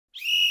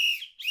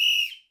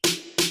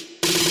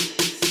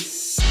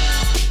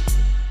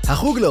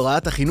החוג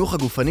להוראת החינוך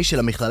הגופני של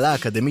המכללה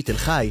האקדמית תל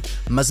חי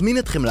מזמין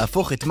אתכם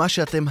להפוך את מה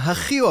שאתם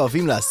הכי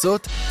אוהבים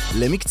לעשות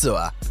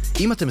למקצוע.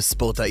 אם אתם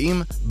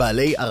ספורטאים,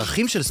 בעלי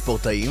ערכים של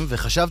ספורטאים,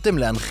 וחשבתם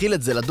להנחיל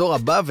את זה לדור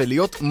הבא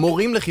ולהיות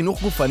מורים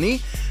לחינוך גופני,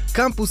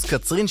 קמפוס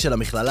קצרין של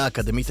המכללה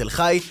האקדמית תל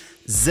חי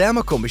זה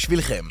המקום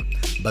בשבילכם.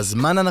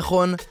 בזמן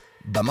הנכון,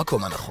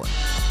 במקום הנכון.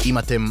 אם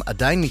אתם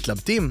עדיין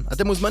מתלבטים,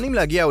 אתם מוזמנים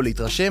להגיע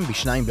ולהתרשם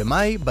ב-2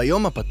 במאי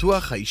ביום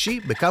הפתוח האישי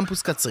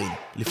בקמפוס קצרין.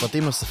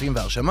 לפרטים נוספים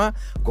והרשמה,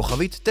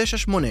 כוכבית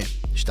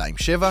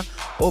 9827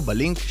 או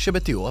בלינק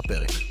שבתיאור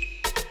הפרק.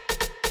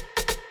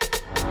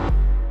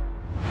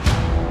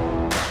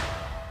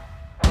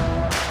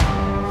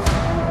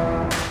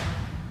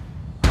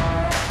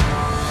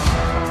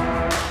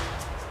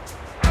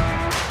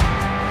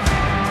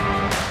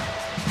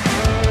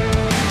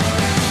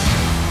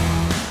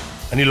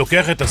 אני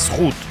לוקח את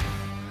הזכות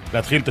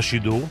להתחיל את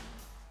השידור.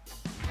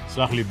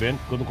 סלח לי בן,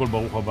 קודם כל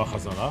ברוך הבא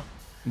חזרה.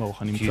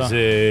 ברוך הנמצא.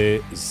 כי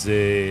זה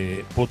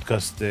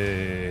פודקאסט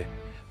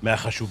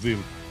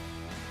מהחשובים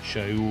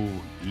שהיו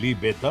לי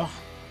בטח,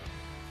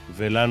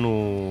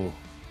 ולנו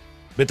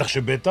בטח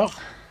שבטח.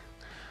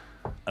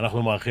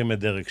 אנחנו מארחים את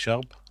דרק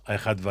שארפ,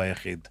 האחד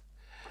והיחיד.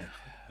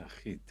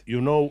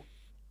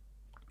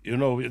 You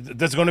know,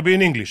 that's going to be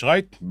in English,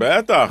 right?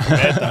 בטח,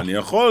 אני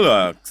יכול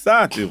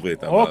קצת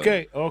עברית.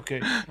 Okay.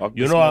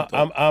 You know,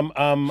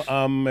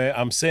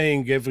 I'm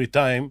saying every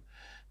time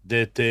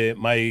that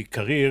my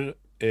career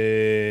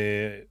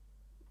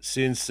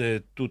since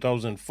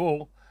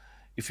 2004,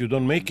 if you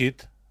don't make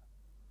it,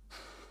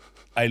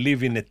 I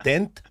live in a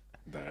tent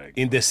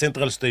in the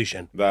central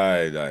station.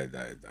 די.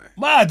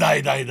 מה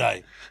די?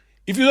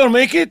 If you don't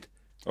make it,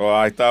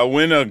 הייתה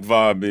ווינר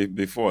כבר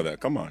before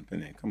that. Come on,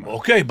 פיני, come on.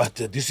 Okay, but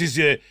this is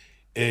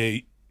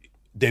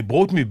they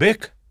brought me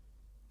back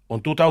on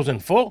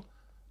 2004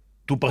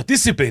 to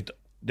participate.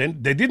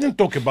 Then they didn't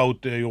talk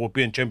about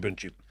European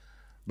Championship,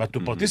 but to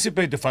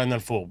participate the Final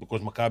Four because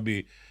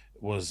Maccabi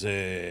was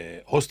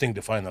hosting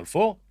the Final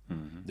Four.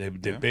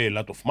 They pay a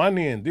lot of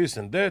money and this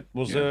and that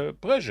was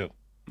pressure.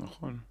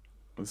 נכון.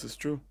 This is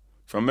true.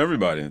 From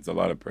everybody, it's a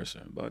lot of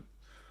pressure, but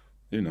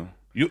you know.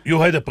 You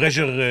had a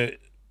pressure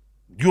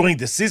during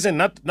the season,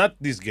 not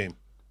this game.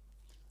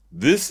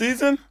 This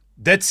season?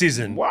 That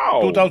season. Wow.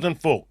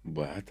 2004.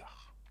 בטח.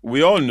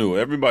 We all knew,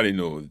 everybody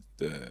knew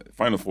the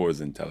Final Four is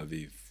in Tel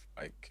Aviv.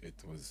 Like,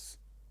 it was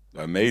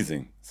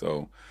amazing.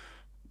 So,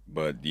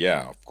 but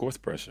yeah, of course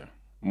pressure.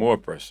 More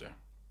pressure.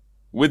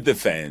 With the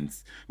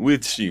fans,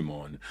 with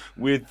Shimon,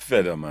 with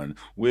Federman,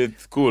 with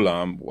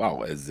Kulam.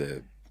 Wow,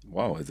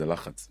 איזה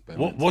לחץ.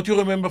 What do you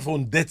remember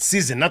from that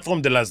season, not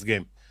from the last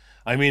game?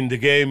 I mean, the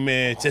game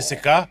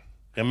CSKA,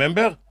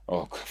 remember?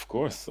 Oh, of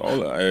course.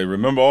 I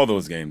remember all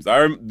those games.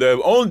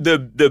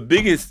 The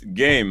biggest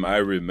game I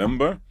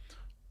remember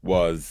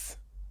was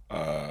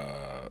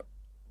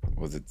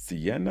it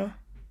Siena?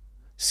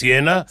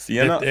 Siena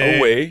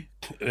Away.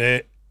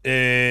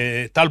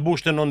 Tal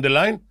Bushten on the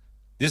line.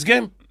 This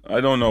game? I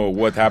don't know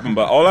what happened,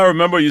 but all I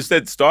remember, you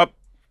said stop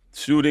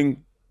shooting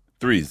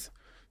threes.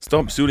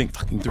 Stop shooting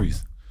fucking threes.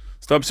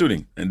 Stop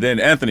shooting. And then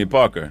Anthony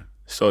Parker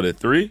shot a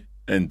three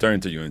and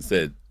turned to you and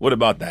said, what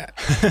about that?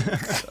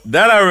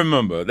 That I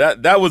remember.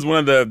 That was one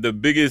of the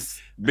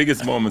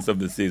biggest moments of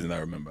the season I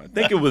remember. I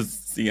think it was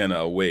Siena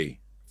away,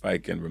 if I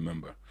can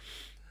remember.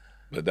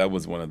 But that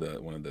was one of the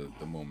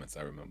moments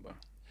I remember.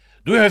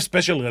 Do you have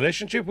special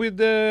relationship with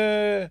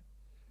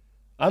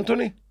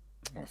Anthony?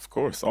 Of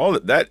course. All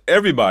that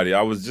everybody.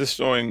 I was just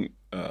showing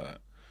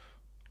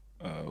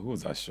who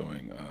was I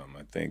showing?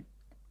 I think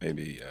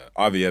maybe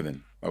Avi Evan.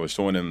 I was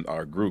showing him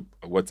our group,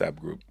 a WhatsApp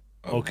group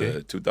of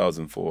the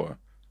 2004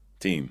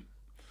 team.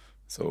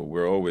 So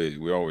we're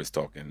always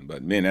talking. But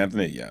me and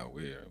Anthony, yeah,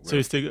 we're So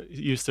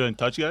you're still in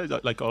touch, guys?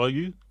 Like all of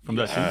you from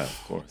that team? Yeah,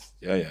 of course.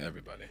 Yeah,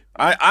 everybody.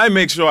 I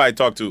make sure I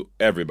talk to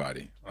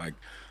everybody. Like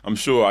I'm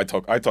sure I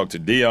talk to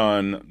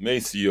Dion,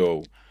 Maceo,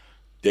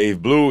 Dave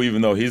Blue, even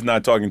though he's not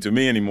talking to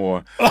me anymore.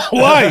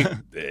 Why?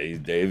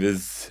 Dave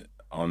is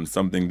on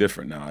something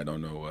different now. I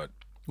don't know what.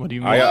 What do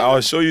you mean?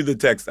 I'll show you the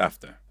text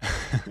after.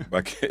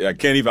 I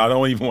can't even. I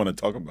don't even want to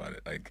talk about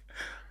it. Like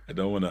I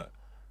don't want to.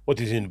 What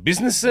is in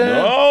business?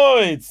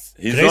 No,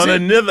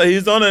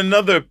 he's on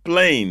another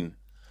plane.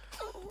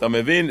 אתה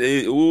מבין?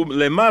 הוא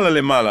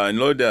למעלה, אני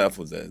לא יודע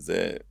איפה זה.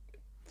 זה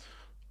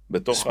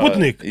בתוך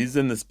ספוטניק. He's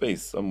in the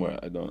space somewhere.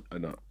 I don't.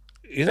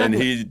 And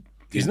he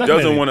not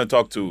doesn't married. want to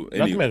talk to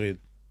anyone. Not married.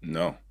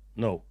 No.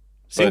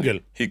 Single.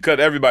 But he cut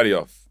everybody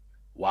off.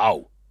 Wow.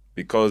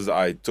 Because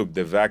I took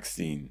the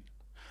vaccine.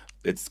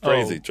 It's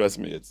crazy. Trust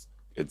me.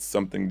 It's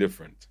something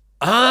different.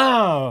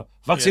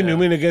 Vaccine you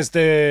mean against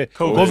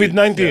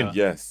COVID-19?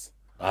 Yes.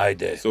 I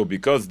did. So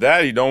because that,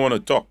 he don't want to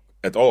talk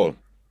at all.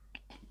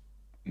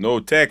 No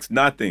text,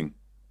 nothing.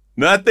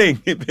 Nothing.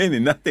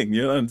 Nothing.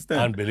 You don't understand?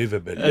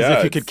 Unbelievable. As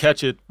if you could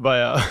catch it by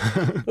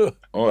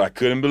Oh, I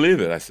couldn't believe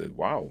it. I said,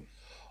 wow.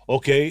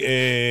 Okay.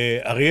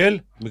 Ariel,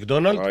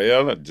 McDonald?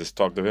 Ariel, I just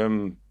talked to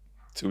him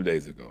 2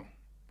 days ago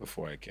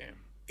before I came.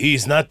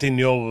 He's not in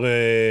your...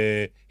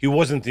 he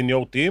wasn't in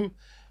your team?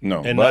 No,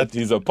 And but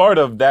he's a part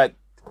of that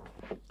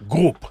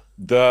group.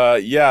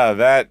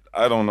 That,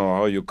 I don't know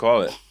how you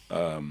call it.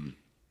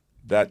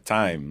 That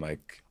time,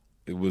 like,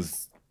 it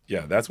was,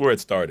 that's where it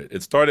started.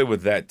 It started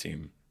with that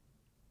team,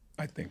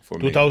 I think, for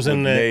me.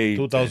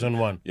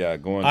 2001.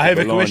 Going I to have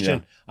a Bologna.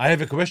 question. I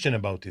have a question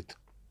about it.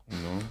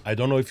 I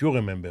don't know if you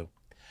remember.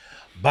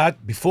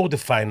 But before the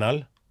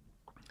final,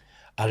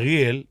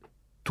 Ariel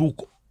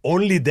took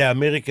only the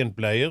American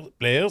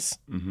players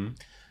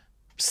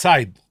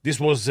side. This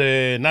was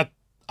not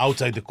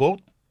outside the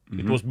court.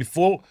 It was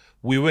before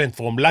we went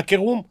from locker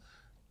room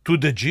to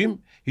the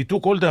gym. He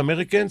took all the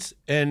Americans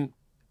and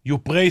you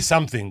pray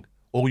something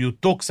or you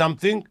talk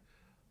something.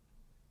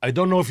 I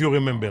don't know if you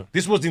remember.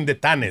 This was in the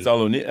tunnel.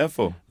 Saloni,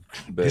 איפה?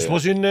 This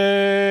was in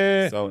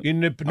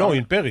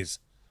Paris.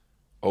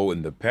 Oh,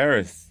 in the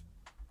Paris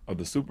of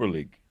the Super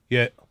League.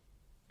 Yeah.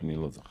 אני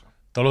לא זוכר.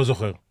 אתה לא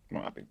זוכר.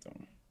 מה פתאום?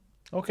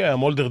 Okay,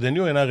 I'm older than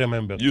you and I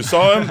remember. You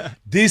saw him?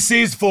 This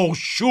is for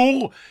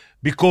sure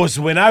because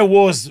when I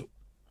was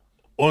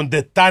on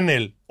the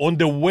tunnel on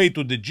the way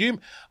to the gym,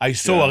 I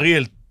saw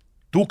Ariel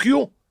took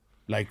you,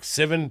 like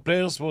 7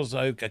 players was,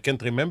 I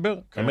can't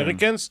remember,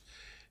 Americans,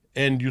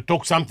 and you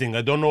talk something.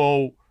 I don't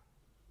know.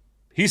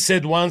 He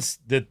said once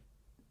that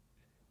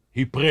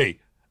he pray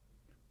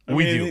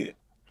with you.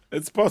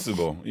 It's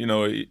possible. You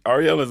know,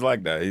 Ariel is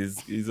like that.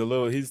 He's a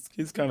little,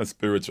 he's kind of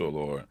spiritual,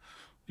 or,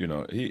 you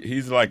know,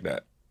 he's like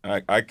that.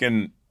 I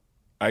can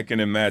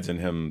imagine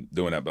him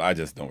doing that, but I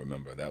just don't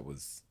remember. That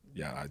was,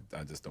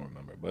 I just don't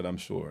remember. But I'm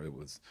sure it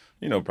was,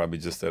 you know, probably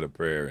just said a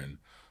prayer and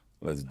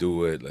let's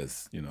do it.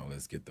 Let's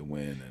get the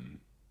win. And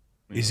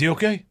Is he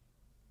okay?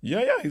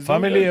 Yeah, he's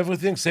Family, okay.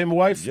 everything, same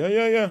wife?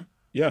 Yeah.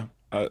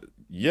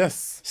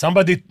 Yes.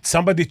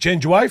 Somebody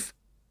change wife?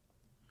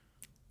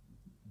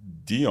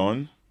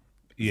 Dion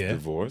Yeah.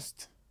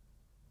 divorced.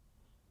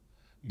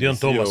 Dion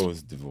Thomas. Maceo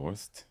is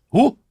divorced.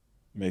 Who?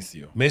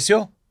 Maceo.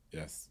 Mesio?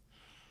 Yes.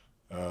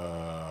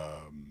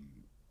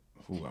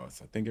 Who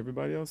else? I think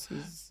everybody else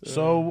is.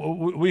 So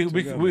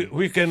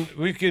we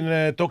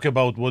can talk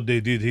about what they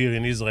did here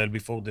in Israel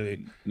before the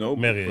No,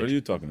 marriage. what are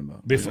you talking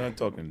about? Before- We're not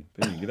talking.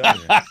 פיני, get out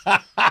of here.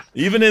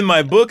 Even in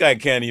my book, I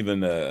can't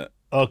even.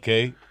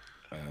 Okay.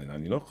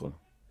 אני לא יכול.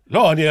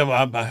 No,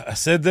 I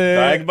said...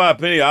 די כבר,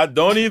 פיני,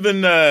 don't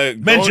even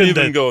Mention don't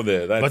even that. go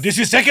there. but this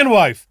is second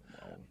wife.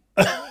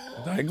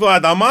 די כבר,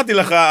 אמרתי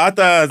לך,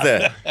 אתה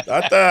זה.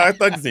 אתה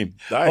תגזים.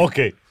 די.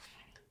 אוקיי.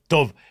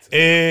 טוב.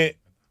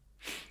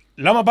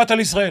 למה באת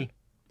לישראל?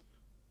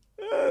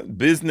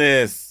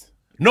 Business.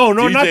 No,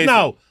 not DJs.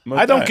 now.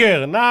 I don't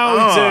care. Now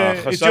it's your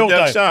חשבתי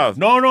time. עכשיו.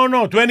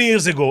 No, 20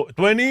 years ago.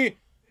 20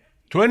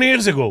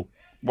 years ago.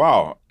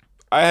 Wow.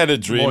 I had a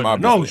dream. More.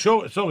 No,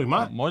 obviously. sorry,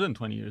 מה? More than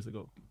 20 years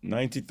ago.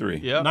 93.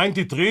 Yeah.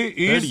 93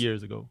 30 is...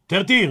 years ago.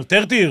 30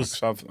 years.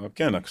 עכשיו,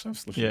 כן, עכשיו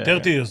 30. Yeah.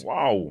 30 years.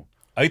 וואו.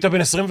 היית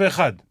בן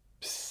 21.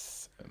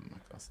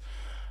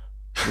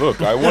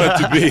 Look, I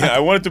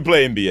wanted to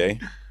play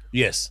NBA.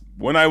 Yes.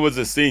 When I was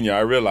a senior, I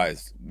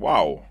realized,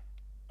 wow,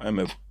 I'm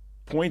a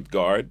point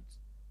guard,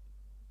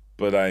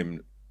 but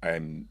I'm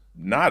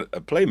not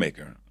a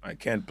playmaker. I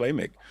can't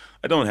playmake.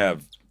 I don't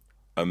have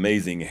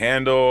amazing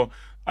handle.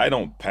 I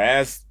don't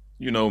pass,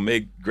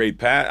 make great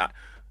pass.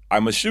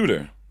 I'm a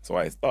shooter. So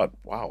I thought,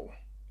 wow,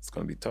 it's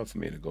going to be tough for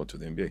me to go to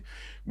the NBA,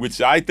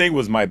 which I think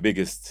was my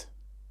biggest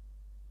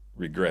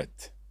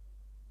regret.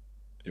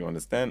 You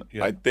understand?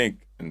 Yeah. I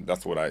think, and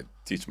that's what I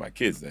teach my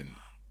kids and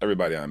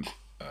everybody I'm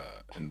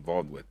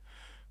involved with,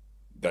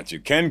 that you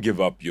can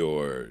give up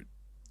your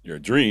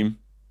dream.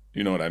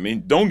 You know what I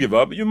mean? Don't give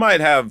up. You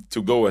might have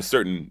to go a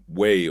certain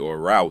way or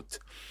route.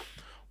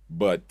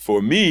 But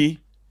for me,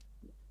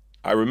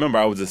 I remember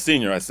I was a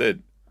senior. I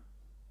said,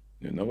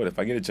 you know what? If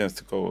I get a chance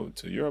to go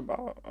to Europe,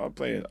 I'll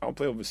play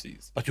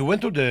overseas. But you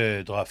went to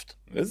the draft.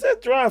 Is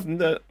that draft?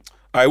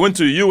 I went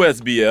to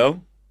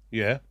USBL.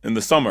 Yeah. In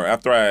the summer,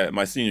 after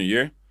my senior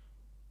year.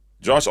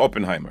 Josh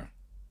Oppenheimer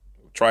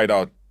tried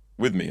out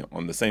with me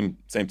on the same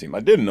team.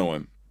 I didn't know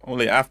him,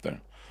 only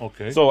after.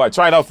 Okay. So I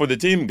tried out for the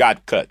team,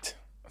 got cut.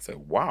 I said,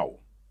 wow,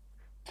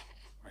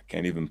 I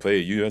can't even play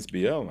a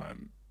USBL.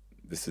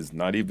 This is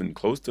not even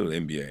close to the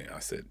NBA. I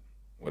said,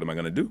 what am I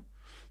going to do?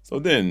 So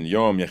then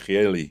Yoram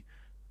Yechieli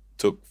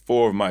took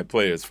 4 of my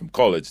players from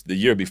college the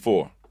year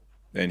before,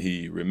 and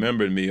he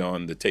remembered me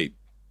on the tape.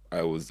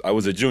 I was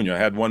a junior. I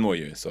had 1 more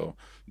year. So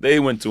they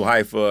went to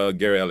Haifa,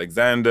 Gary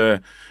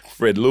Alexander,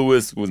 Fred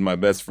Lewis, who was my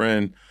best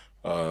friend,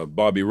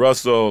 Bobby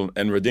Russell,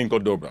 and Radinko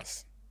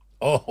Dobras.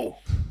 Oh.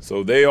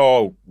 So they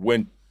all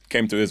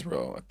came to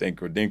Israel. I think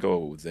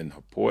Radinko was in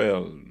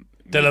Hapoel.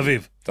 Tel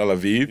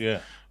Aviv.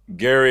 Yeah.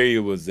 Gary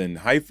was in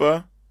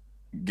Haifa.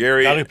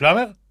 Gary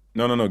Plummer?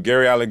 No.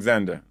 Gary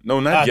Alexander. No,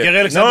 not Gary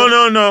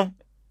Alexander? No.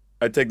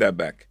 I take that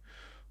back.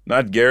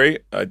 Not Gary.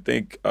 I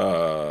think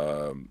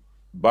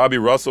Bobby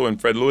Russell and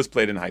Fred Lewis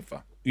played in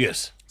Haifa.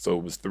 Yes. So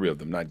it was 3 of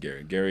them, not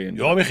Gary. Gary and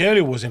Yoram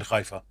Yechieli was in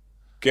Haifa.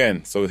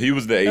 Ken. So he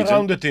was the agent.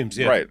 Around the teams,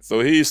 yeah. Right.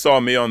 So he saw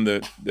me on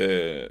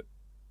the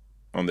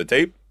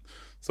tape.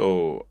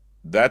 So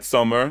that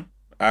summer,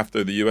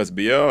 after the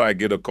USBL, I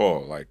get a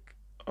call like,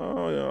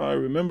 oh, I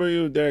remember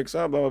you, Derek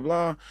Saab, blah,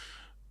 blah,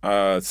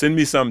 blah. Send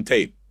me some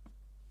tape.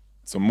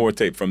 some more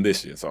tape from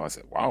this year. So I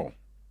said, wow,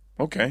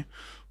 okay.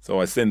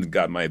 So I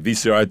got my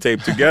VCR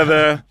tape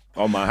together,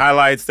 all my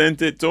highlights,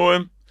 sent it to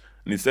him.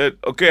 And he said,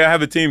 okay, I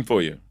have a team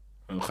for you.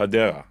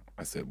 מחדרה.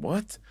 I said,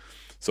 what?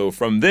 So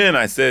from then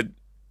I said,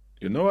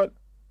 you know what?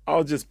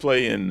 I'll just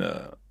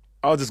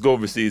I'll just go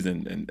overseas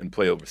and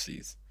play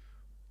overseas.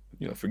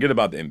 You know, forget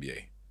about the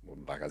NBA. Well,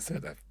 like I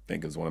said, I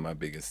think it was one of my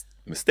biggest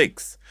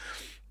mistakes.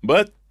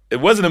 But it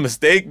wasn't a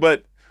mistake,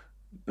 but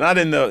not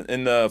in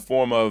the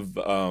form of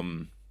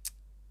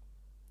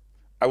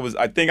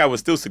I think I was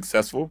still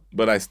successful,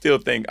 but I still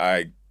think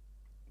I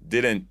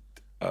didn't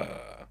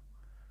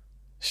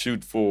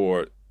shoot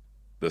for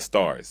the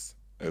stars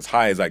as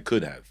high as I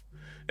could have.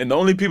 And the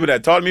only people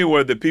that taught me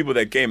were the people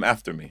that came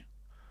after me.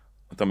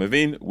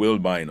 Will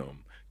Biynum,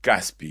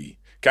 Caspi.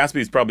 Caspi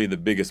is probably the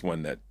biggest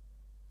one that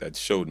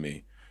showed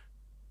me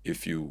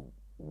if you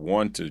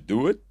want to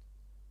do it,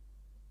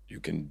 you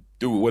can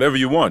do whatever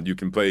you want. You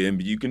can play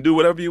NBA, you can do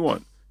whatever you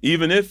want.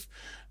 Even if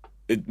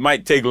it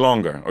might take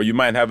longer or you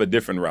might have a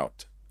different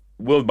route.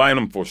 Will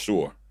Biynum for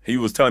sure. He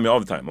was telling me all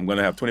the time, I'm going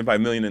to have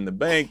 $25 million in the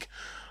bank.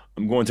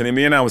 I'm going to the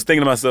NBA. And I was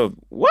thinking to myself,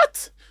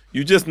 what?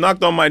 You just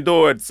knocked on my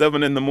door at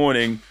 7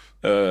 a.m.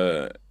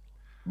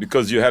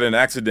 Because you had an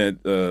accident.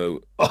 You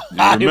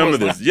remember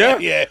this? Yeah.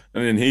 Yeah.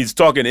 And then he's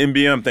talking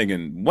NBA. I'm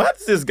thinking,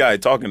 what's this guy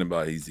talking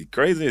about? Is he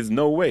crazy? There's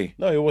no way.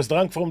 No, he was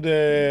drunk from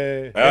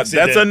the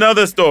That's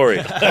another story.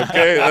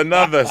 Okay,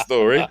 another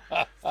story.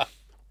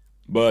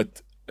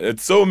 But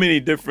it's so many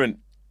different,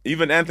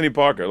 even Anthony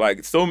Parker,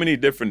 like so many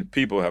different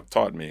people have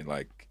taught me,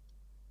 like,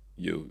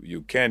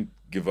 you can't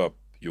give up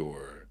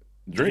your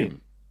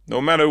dream.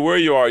 No matter where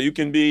you are, you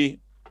can be,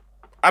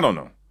 I don't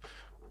know.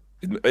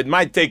 It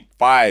might take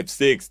 5,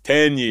 6,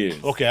 10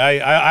 years. Okay,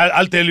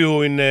 I'll tell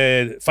you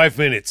in 5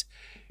 minutes.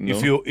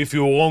 No? If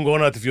you're wrong or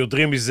not, if your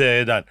dream is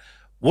done.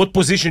 What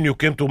position you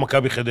came to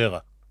Maccabi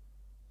Xedera?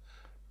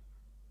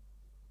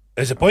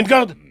 As a point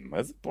guard?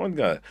 As a point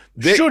guard.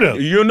 Shooter.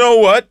 You know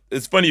what?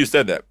 It's funny you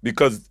said that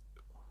because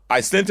I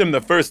sent him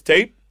the first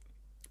tape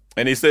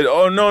and he said,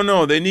 oh,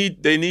 no, they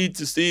need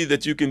to see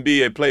that you can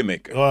be a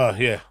playmaker.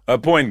 Yeah. A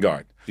point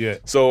guard. Yeah.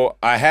 So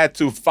I had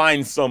to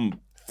find some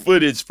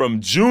footage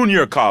from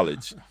junior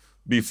college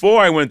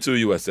before I went to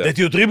USF. That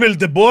you dribbled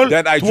the ball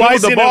That I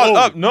twice dribbled the in a ball row.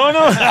 up. No.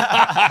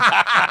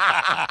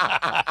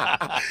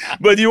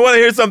 But you want to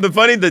hear something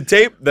funny? The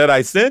tape that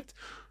I sent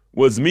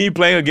was me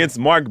playing against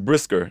Mark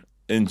Brisker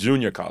in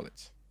junior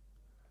college.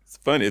 It's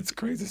funny. It's a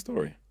crazy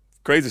story.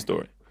 Crazy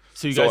story.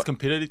 So you guys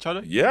competed each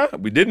other? Yeah,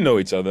 we didn't know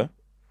each other.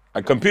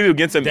 I competed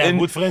against him They are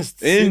good friends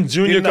in till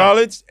junior now.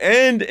 college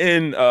and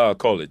in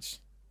college.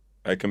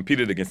 I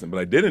competed against him, but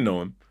I didn't know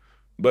him.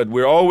 But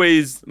we're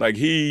always, like,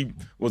 he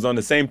was on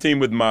the same team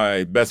with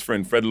my best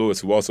friend, Fred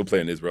Lewis, who also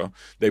played in Israel.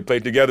 They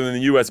played together in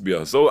the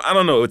USBL. So, I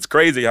don't know. It's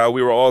crazy how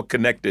we were all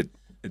connected.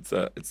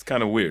 It's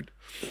kind of weird.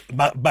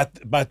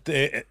 But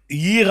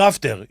year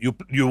after,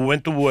 you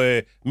went to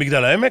Migdal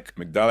HaEmek?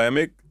 Megdal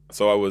HaEmek.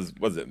 So I was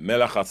it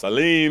Melech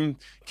HaSalim,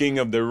 King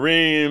of the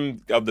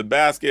Rim, of the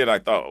basket. I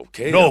thought,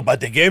 okay. No,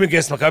 but the game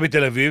against Maccabi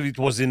Tel Aviv, it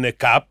was in a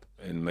cup.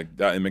 In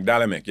Megdal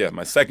HaEmek, yeah,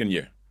 my second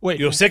year. Wait,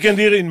 Your second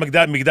year in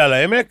Migdal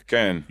HaEmek,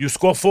 Can. you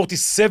scored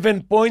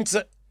 47 points,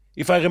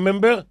 if I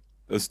remember.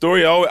 The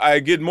story, I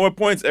get more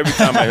points every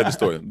time I hear the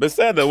story.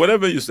 Beseda,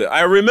 whatever you say.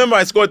 I remember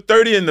I scored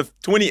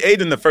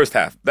 28 in the first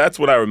half. That's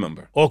what I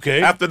remember.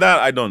 Okay. After that,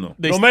 I don't know.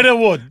 No matter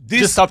what,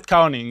 just stopped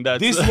counting.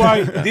 That's this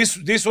why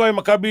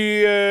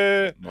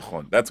Maccabi.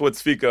 That's what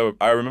Svika,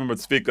 I remember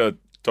Svika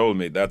told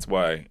me. That's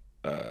why,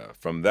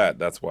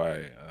 that's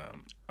why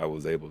I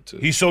was able to.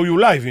 He saw you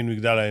live in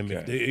Migdal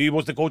HaEmek. Yeah. He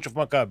was the coach of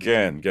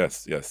Maccabi.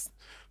 Yes.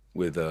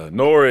 With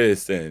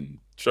Norris and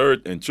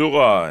Shirt and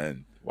Chura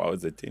and what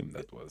was the team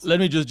that was? Let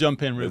me just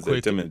jump in real It was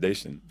quick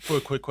intimidation. for a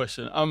quick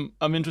question.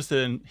 I'm interested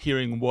in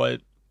hearing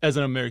what, as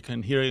an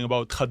American, hearing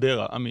about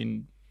Xedera. I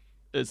mean,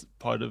 it's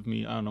part of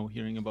me. I don't know,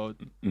 hearing about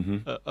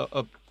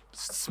a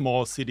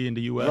small city in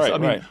the U.S. Right, I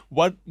mean, right.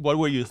 what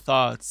were your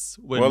thoughts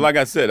when? Well, like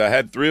I said, I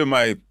had 3 of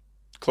my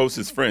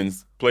closest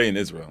friends play in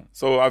Israel.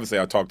 So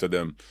obviously I talked to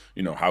them,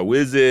 how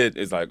is it?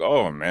 It's like,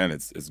 oh man,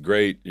 it's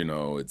great.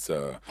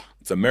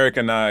 It's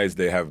Americanized.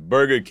 They have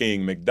Burger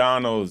King,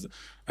 McDonald's.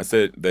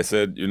 They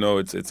said,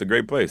 it's a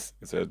great place.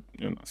 I said,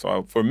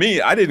 so for me,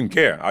 I didn't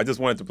care. I just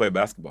wanted to play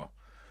basketball.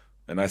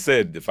 And I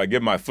said, if I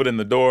get my foot in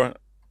the door,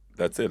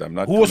 that's it. I'm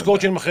not. Who was coming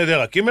coaching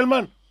Maxedera?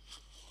 Kimmelman?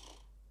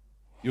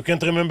 You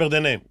can't remember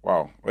the name. back.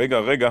 Wow.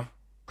 Rega.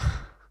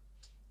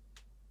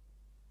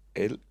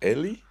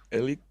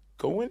 Eli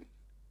Cohen?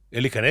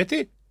 Eli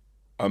Canetti?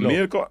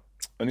 Amir Cohen?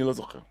 אני לא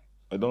זוכר.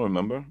 I don't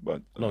remember,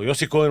 but No,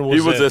 Yossi Cohen was...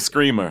 he was a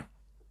screamer.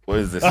 What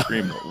is the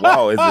screamer?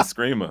 Wow, it's a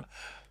screamer.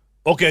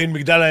 Okay, in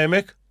Migdal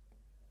HaEmek?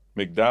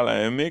 Megdal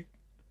HaEmek,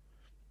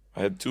 I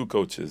had 2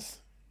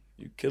 coaches.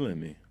 You're killing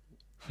me.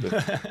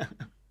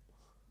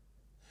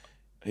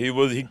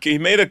 He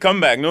made a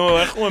comeback. נו,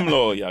 איך קוראים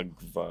לו? יא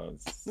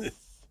גבז.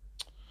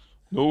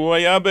 נו, הוא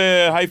היה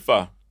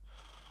בחיפה.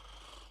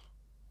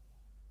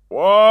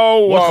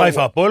 וואו. What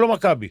חיפה? הפועל או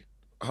מכבי?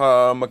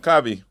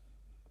 Maccabi.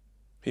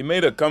 He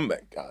made a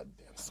comeback. God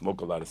damn.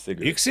 smoke a lot of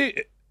cigarettes.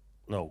 Ixi?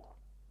 No.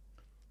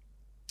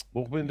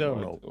 Buchbinder?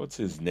 No. What's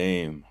his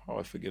name? Oh,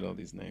 I forget all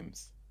these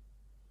names.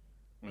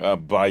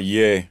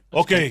 Baye.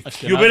 Okay,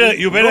 אשכנזי?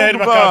 you better head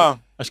מכבי.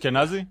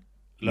 אשכנזי?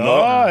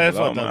 לא, איפה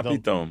לא, אתה? מה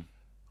פתאום?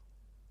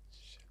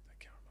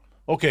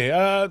 Okay,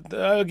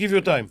 I'll give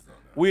you time.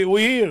 We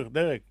here,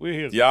 Derek, we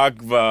here.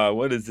 Yagva,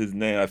 what is his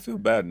name? I feel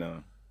bad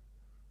now.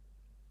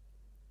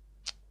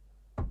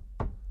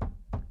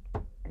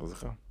 לא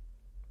זוכר.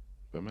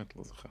 באמת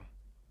לא זוכר.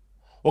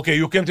 Okay,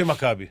 you came to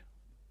Maccabi.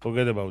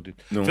 Forget about it.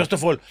 No. First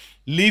of all,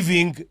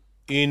 living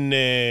in...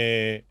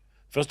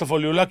 first of all,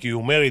 you're lucky.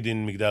 You married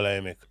in מגדל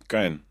העמק,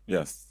 כן,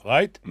 yes.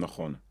 right?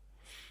 נכון.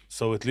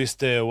 So at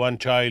least one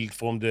child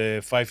from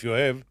the 5 you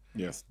have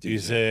Yes.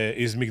 is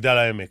מגדל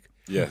העמק.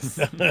 Yes,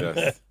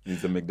 yes.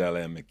 He's a Migdal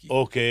Ameki.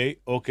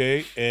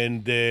 Okay.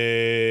 And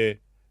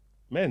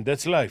man,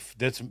 that's life.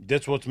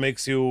 That's what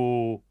makes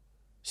you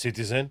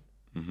citizen.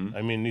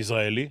 I mean,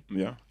 Israeli.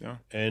 Yeah.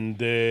 And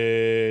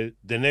the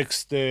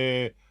next,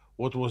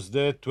 what was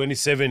that?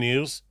 27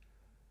 years.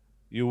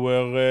 You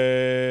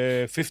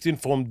were 15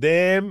 from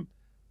them,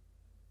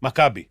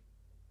 Maccabi.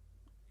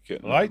 Okay,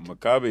 Right?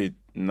 Maccabi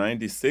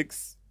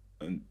 96,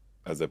 and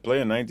as a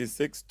player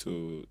 96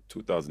 to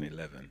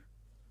 2011.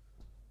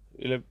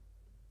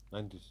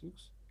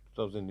 96,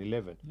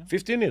 2011.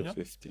 15 years.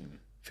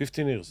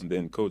 15 years. And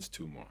then coach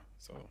 2 more,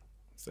 so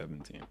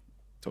 17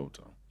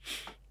 total.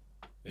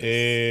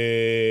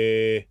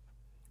 When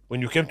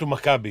you came to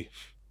Maccabi,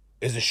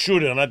 as a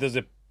shooter, not as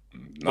a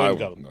point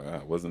guard. No,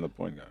 I wasn't a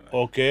point guard.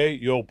 Okay,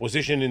 your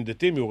position in the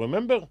team, you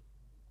remember?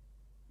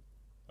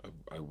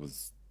 I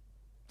was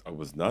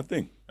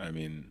nothing. I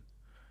mean,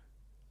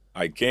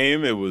 I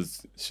came, it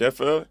was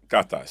Shefer,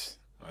 Katash.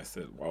 I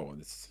said, wow,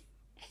 this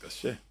is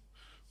shit.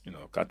 You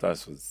know,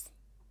 Katash was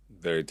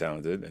very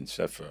talented, and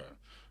Shefer,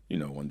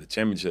 won the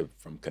championship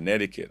from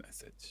Connecticut. I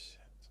said, shit,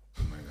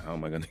 how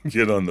am I going to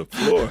get on the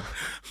floor?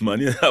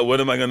 Money, what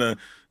am I going to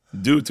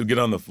do to get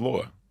on the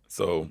floor?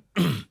 So,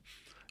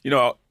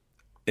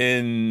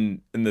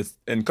 in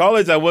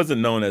college, I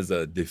wasn't known as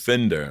a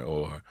defender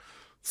or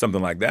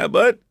something like that,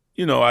 but,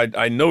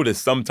 I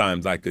noticed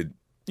sometimes I could,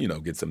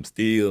 get some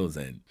steals,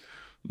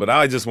 but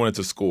I just wanted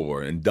to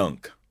score and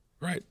dunk,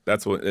 right?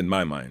 That's what, in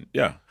my mind,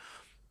 yeah.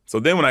 So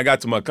then when I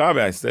got to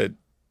Maccabi, I said,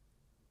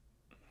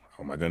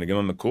 how am I going to get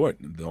on the court?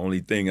 The only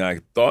thing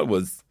I thought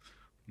was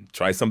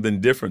try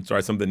something different, try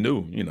something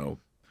new,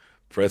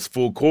 press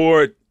full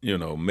court,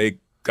 make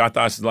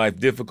Katash's life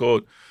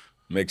difficult,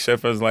 make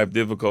Shefer's life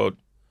difficult.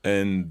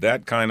 And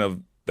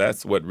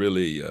that's what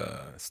really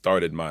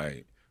started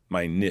my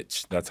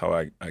niche. That's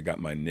how I got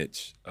my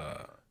niche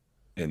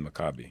in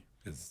Maccabi.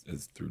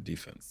 Is through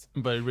defense.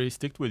 But it really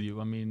sticked with you.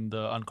 I mean,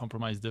 the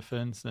uncompromised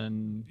defense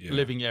and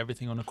leaving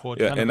everything on the court.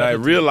 Yeah, and I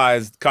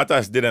realized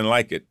Katash didn't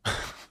like it.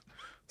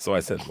 So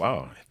I said,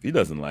 wow, if he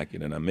doesn't like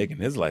it and I'm making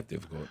his life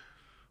difficult,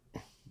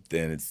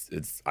 then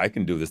it's I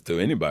can do this to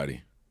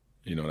anybody.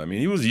 You know what I mean?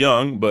 He was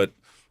young, but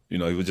he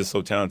was just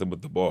so talented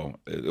with the ball.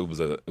 It was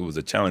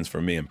a challenge for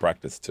me in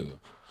practice to,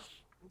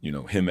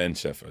 him and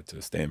Shefer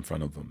to stay in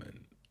front of him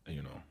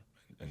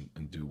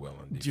and do well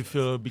on defense. Do you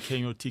feel it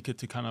became your ticket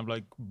to kind of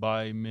like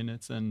buy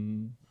minutes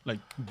and like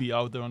be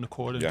out there on the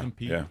court and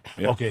compete? Yeah.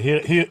 Okay,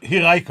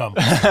 here I come.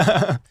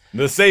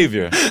 The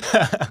savior.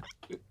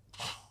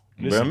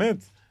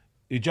 Listen,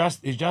 he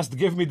just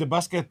gave me the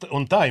basket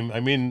on time. I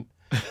mean,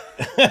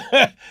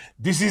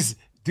 this is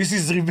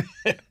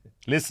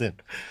listen.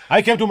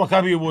 I came to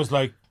Maccabi, it was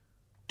like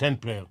 10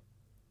 players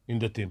in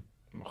the team.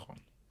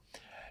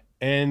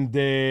 And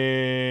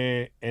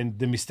the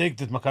mistake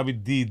that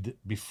Maccabi did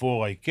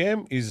before I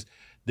came is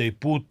they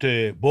put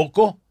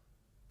Borko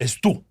as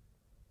 2.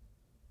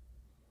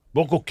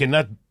 Borko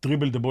cannot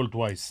dribble the ball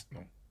twice.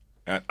 No.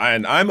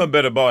 And I'm a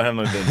better ball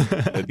handler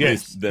than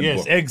yes,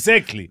 Borko.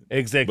 exactly.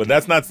 But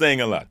that's not saying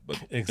a lot.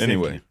 But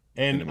exactly.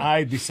 Anyway.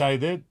 I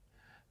decided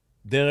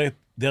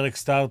Derek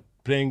start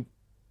playing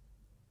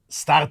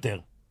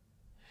starter.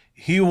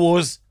 He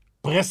was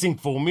pressing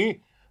for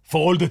me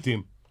for all the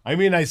team. I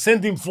mean, I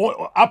sent him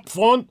up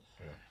front,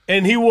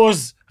 and he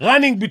was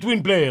running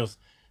between players.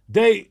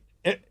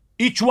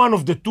 Each one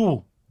of the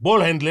 2 ball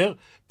handler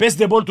passed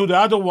the ball to the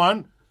other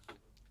one.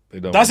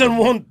 Doesn't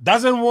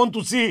want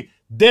to see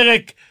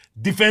Derek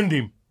defend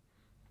him.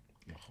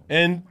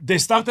 And they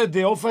started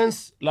the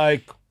offense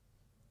like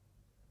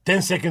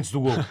 10 seconds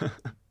to go.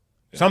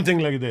 Something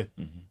like that.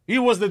 Mm-hmm. He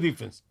was the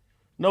defense.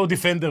 No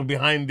defender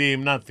behind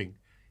him, nothing.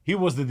 He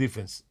was the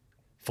defense.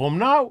 From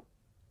now,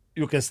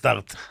 you can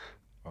start.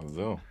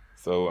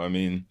 So I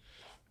mean,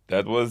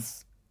 that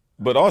was,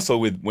 but also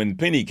when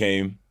Penny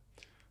came,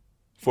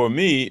 for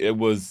me,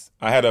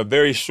 I had a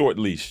very short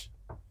leash.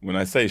 When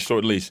I say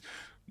short leash,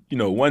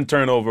 one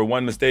turnover,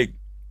 one mistake,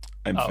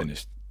 I'm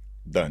finished,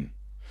 done.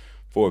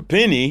 For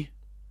Penny,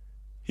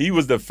 he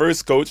was the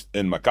first coach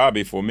in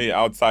Maccabi for me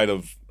outside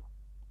of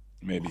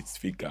maybe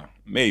Tzvika,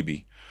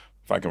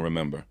 if I can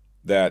remember,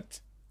 that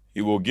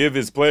he will give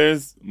his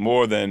players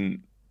more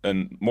than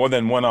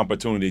one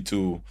opportunity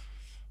to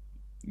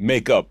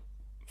make up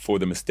for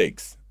the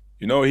mistakes.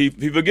 You know, he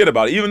forget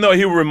about it. Even though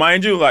he will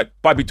remind you, like,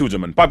 Papi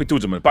Tujaman, Papi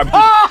Tujaman, Papi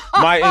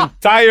Tujaman. My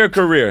entire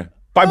career,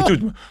 Papi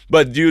Tujaman.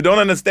 But you don't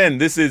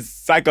understand, this is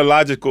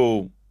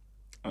psychological,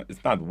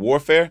 it's not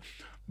warfare,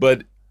 but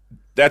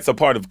that's a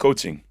part of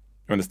coaching.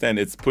 You understand?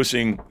 It's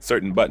pushing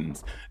certain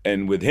buttons.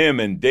 And with him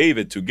and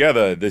David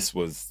together, this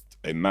was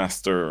a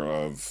master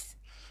of,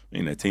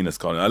 you know, Tina's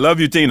calling. I love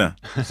you, Tina.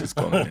 She's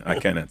calling me. I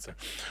can't answer.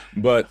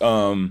 But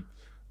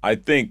I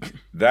think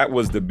that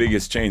was the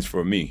biggest change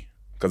for me.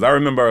 Because I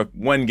remember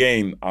one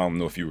game, I don't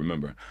know if you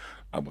remember,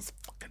 I was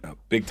fucking up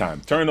big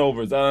time.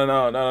 Turnovers, and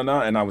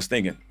I was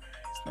thinking,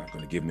 he's not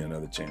going to give me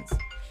another chance.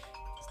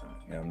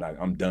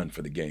 I'm done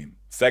for the game.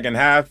 Second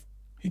half,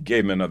 he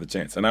gave me another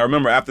chance. And I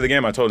remember after the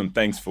game, I told him,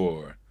 thanks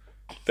for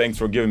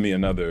giving me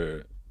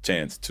another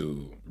chance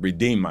to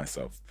redeem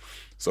myself.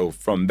 So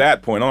from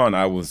that point on,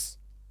 I was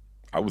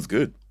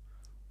good.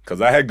 Because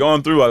I had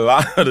gone through a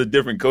lot of the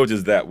different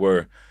coaches that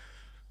were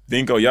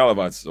Dinko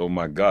Yalovac. Oh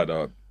my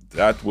God,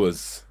 that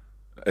was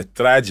a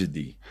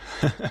tragedy.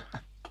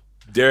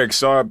 Derek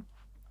Sharp,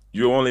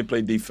 you only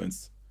play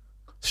defense.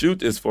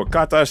 Shoot is for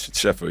Katash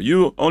Sheffer.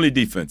 You only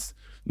defense,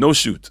 no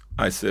shoot.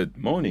 I said,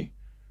 Moni,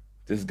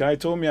 this guy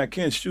told me I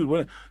can't shoot.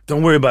 What?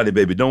 Don't worry about it,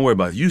 baby. Don't worry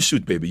about it. You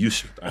shoot, baby. You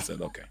shoot. I said,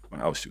 okay,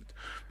 I'll shoot.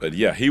 But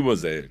yeah, he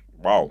was a,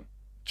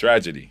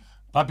 tragedy.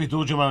 פאפי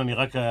תורג'מן, אני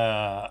רק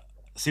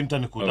שים את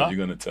הנקודה. Oh, you're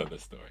going to tell the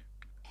story.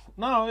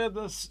 No, yeah,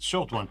 that's a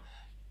short one.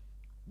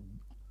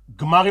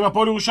 גמר עם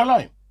הפועל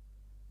ירושלים.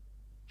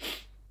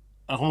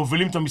 אנחנו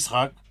מובילים את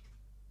המשחק.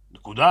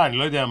 נקודה, אני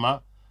לא יודע מה.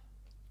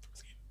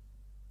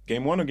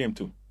 Game 1 or game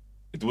 2?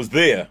 It was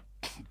there.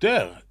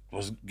 There. It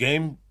was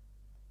game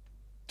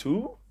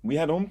 2? We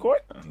had home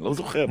court? לא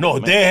זוכר. No,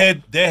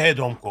 they had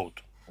home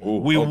court.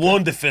 We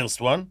won the first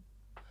one.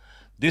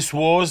 This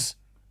was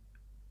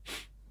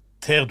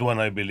third one,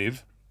 I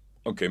believe.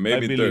 Okay,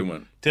 maybe third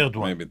one. Third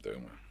one. Maybe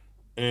third one.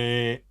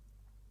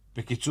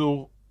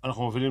 בקיצור,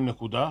 אנחנו מובילים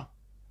נקודה.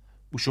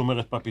 הוא שומר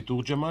את פאפי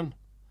תורג'מן.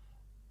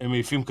 הם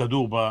מעיפים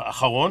כדור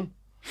באחרון.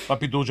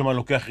 פאפי תורג'מן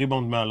לוקח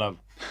ריבאונד מעליו.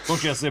 כל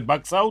שיעשה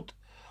בקס אאוט,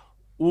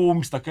 הוא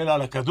מסתכל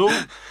על הכדור,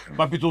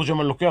 פאפי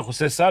תורג'מן לוקח,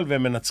 עושה סל,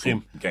 והם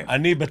מנצחים.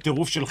 אני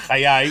בטירוף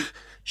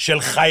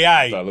של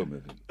חיי.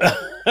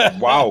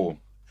 וואו.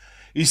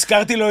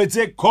 הזכרתי לו את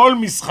זה כל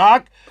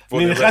משחק,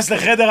 אני נכנס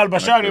לחדר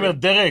הלבשה, אני אומר,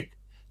 דרק,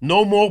 no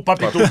more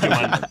פאפי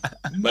תורג'מן.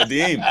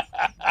 מדהים.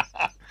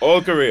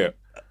 All career.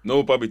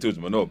 No Papi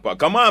Tujaman. No.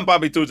 Come on,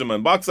 Papi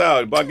Tujaman. Box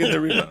out. Get the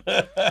rebound.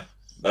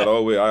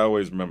 I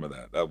always remember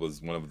that. That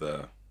was one of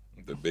the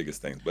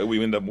biggest things. But we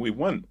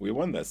won. We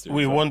won that series.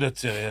 We won that.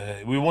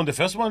 We won the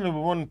first one. And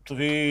we won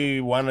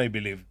 3-1, I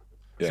believe.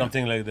 Yeah.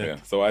 Something like that. Yeah.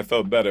 So I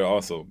felt better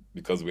also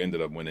because we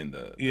ended up winning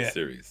the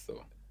series.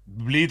 So.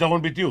 בלי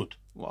יתרון ביתיות.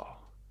 Wow.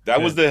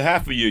 That was the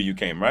half a year you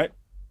came, right?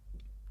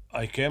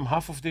 I came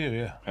half of the year,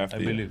 yeah. I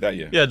believe. That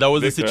year. Yeah, that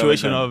was the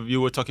situation of,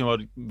 you were talking about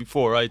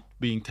before, right?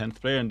 Being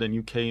 10th player, and then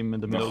you came in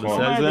the middle of the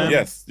season.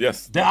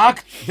 Yes. The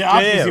act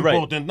is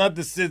important, not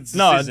the season.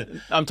 No,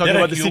 I'm talking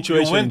about the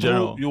situation in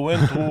general. You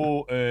went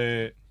through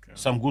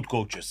some good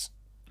coaches.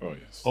 Oh,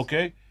 yes.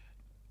 Okay?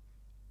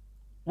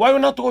 Why are you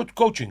not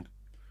coaching?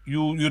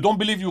 You don't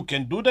believe you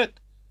can do that?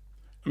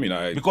 I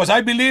mean, Because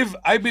I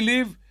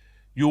believe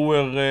you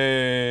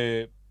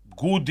were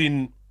good in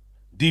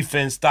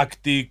defense,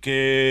 tactic,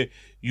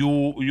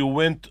 you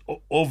went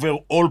over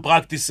all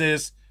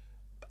practices.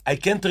 I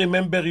can't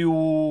remember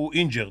you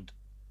injured.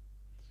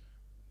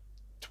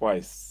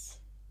 Twice.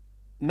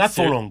 Not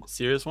for long.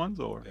 Serious ones,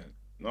 or?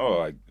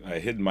 No, I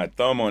hit my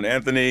thumb on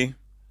Anthony,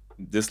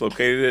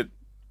 dislocated it.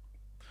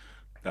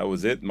 That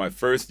was it. My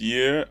first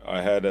year,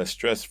 I had a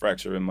stress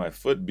fracture in my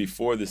foot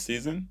before the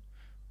season.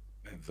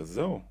 And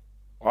so,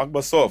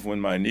 Akbasov, when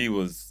my knee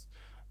was,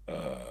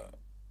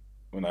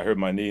 when I hurt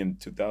my knee in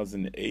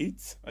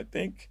 2008, I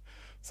think.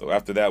 So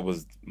after that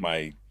was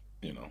my,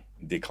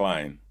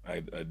 decline.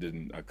 I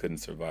couldn't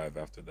survive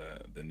after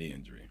the knee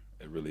injury.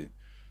 It really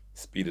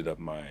speeded up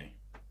my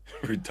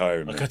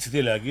retirement. רק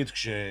רציתי להגיד,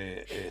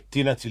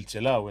 כשטינה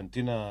צלצלה, when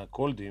Tina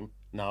called him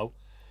now,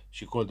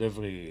 she called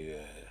every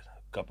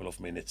couple of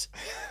minutes.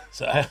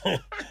 So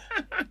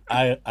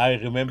I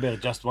remember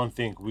just one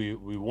thing.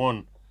 We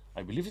won.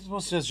 I believe it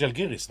was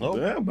Zalgiris, no?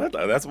 Yeah, but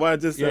that's why I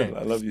just said,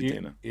 I love you,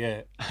 Tina.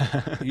 Yeah.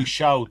 He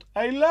shout,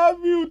 I love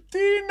you,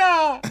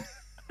 Tina!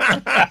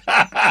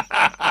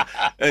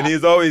 And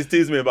he's always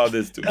teased me about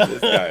this too. This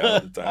guy all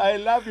the time. I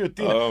love you,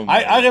 Tina.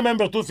 I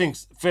remember two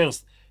things.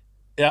 First,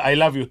 I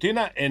love you,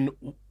 Tina, and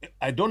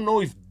I don't know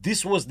if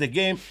this was the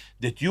game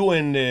that you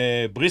and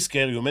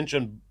Brisker, you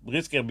mentioned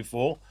Brisker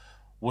before,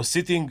 was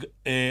sitting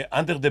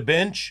under the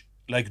bench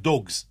like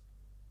dogs.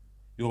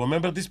 You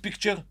remember this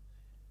picture?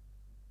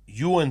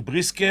 You and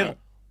Brisker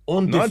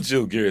on the... Not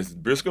Zalgiris.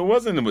 Brisker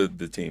wasn't with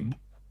the team.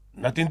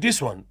 Not in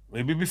this one.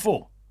 Maybe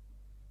before.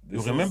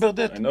 You remember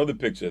that? I know the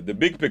picture. The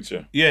big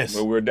picture. Yes.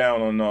 Where we're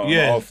down on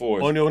all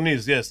fours. On your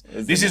knees, yes.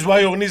 This is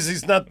why your knees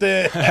is not...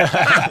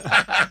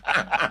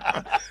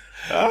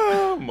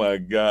 Oh, my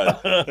God.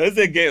 That's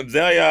a game.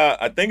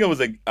 I think it was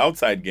an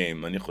outside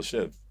game, אני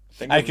חושב.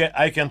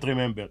 I can't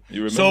remember.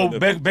 You remember So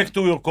the- back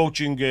to your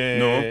coaching.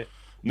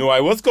 No, I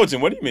was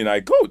coaching. What do you mean? I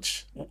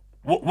coach.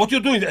 What you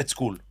doing at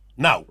school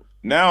now?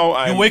 Now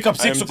I wake up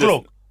 6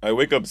 o'clock. I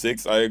wake up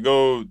 6. I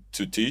go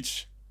to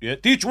teach Yeah.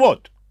 Teach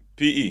what?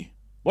 PE,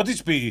 What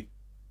is PE?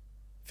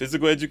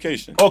 physical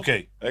education,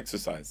 Okay.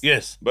 exercise.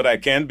 Yes. But I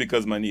can't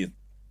because my knee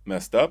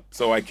messed up.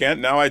 So I can't.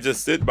 Now I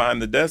just sit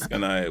behind the desk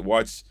and I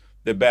watch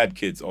the bad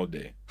kids all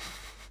day.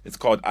 It's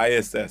called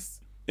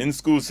ISS,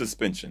 in-school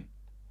suspension.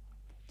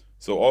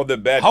 So all the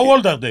bad How kids,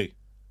 old are they?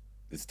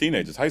 it's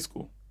teenagers, high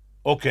school,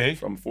 Okay.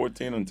 from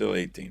 14 until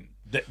 18.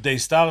 They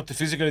start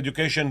physical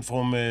education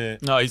from.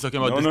 No, he's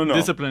talking about No.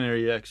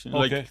 disciplinary action.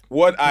 Okay.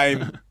 Like,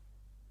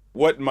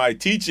 What my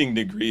teaching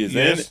degree is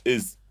Yes. in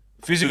is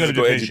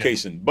Physical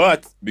education.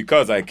 But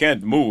because I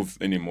can't move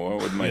anymore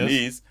with my Yes.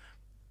 knees,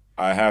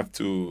 I have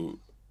to.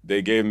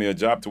 They gave me a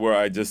job to where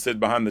I just sit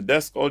behind the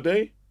desk all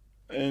day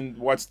and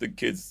watch the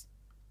kids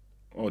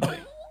all day.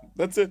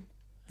 That's it.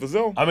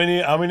 Vazou. How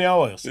many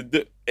hours?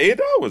 8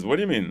 hours. What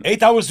do you mean?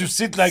 8 hours you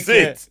sit like.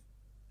 Sit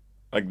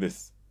like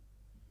this.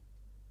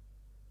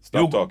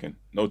 Stop You- talking.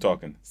 No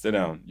talking. Sit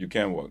down. You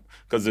can't walk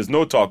because there's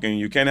no talking.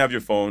 You can't have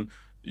your phone.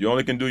 You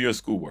only can do your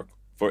schoolwork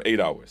for 8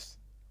 hours.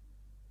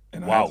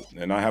 And Wow.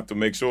 I have to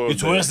make sure.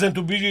 It's that- worse than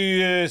to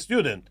be a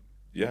student.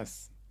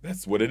 Yes,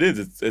 that's what it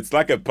is. It's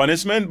like a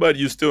punishment, but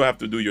you still have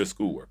to do your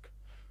schoolwork.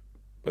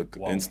 But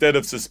Wow. instead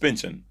of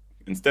suspension,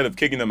 instead of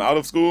kicking them out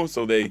of school,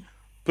 so they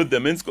put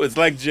them in school. It's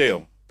like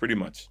jail, pretty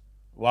much,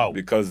 Wow.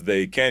 because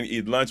they can't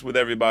eat lunch with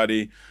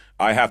everybody.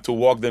 I have to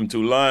walk them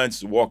to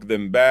lunch, walk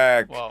them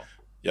back. wow.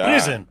 Yeah.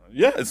 Prison.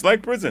 Yeah, it's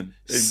like prison.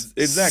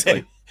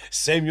 Exactly.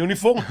 Same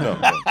uniform? No,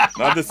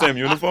 not the same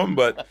uniform,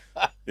 but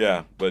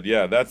yeah,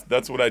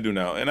 that's what I do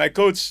now. And I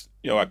coach,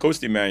 I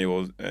coached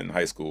Emmanuel in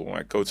high school.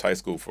 I coached high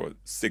school for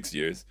 6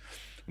 years.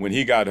 When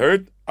he got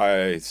hurt,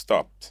 I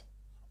stopped.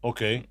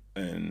 Okay.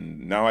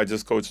 And now I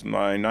just coach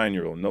my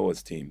 9-year-old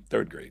Noah's team,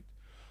 3rd grade.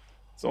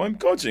 So I'm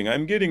coaching.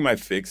 I'm getting my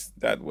fix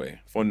that way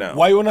for now.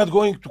 Why you're not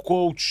going to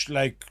coach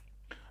like.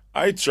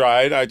 I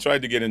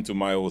tried to get into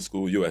my old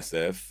school,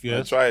 USF. Yes.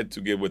 I tried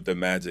to get with the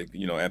Magic.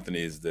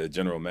 Anthony is the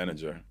general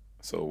manager.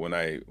 So when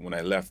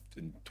I left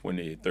in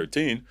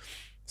 2013,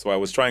 so I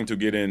was trying to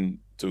get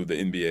into the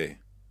NBA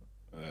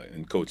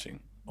in coaching.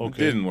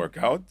 Okay. It didn't work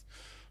out.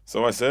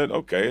 So I said,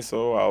 okay,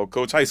 so I'll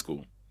coach high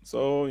school.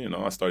 So,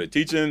 I started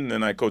teaching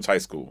and I coach high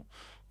school.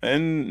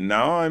 And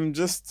now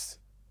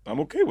I'm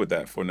okay with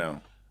that for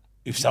now.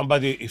 If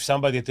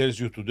somebody tells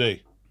you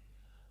today,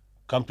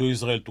 come to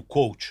Israel to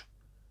coach,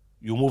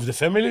 you move the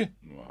family?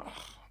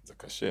 It's a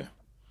cachet.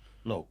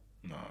 No.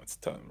 No, it's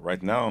tough.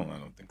 Right now, I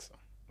don't think so.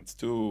 It's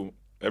too.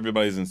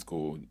 Everybody's in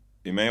school.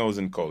 Emmanuel's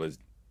in college.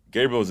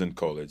 Gabriel's in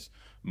college.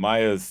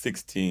 Maya's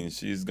 16.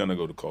 She's gonna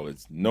go to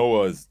college.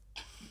 Noah's,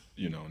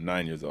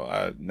 9 years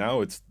old. Now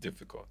it's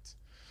difficult.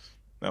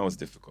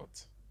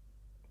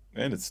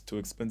 And it's too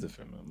expensive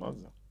for my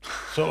mother.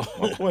 So,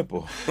 My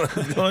cuerpo.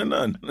 What's going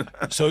on?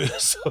 so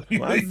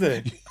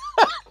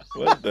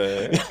What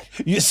the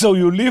heck? so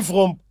you live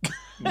from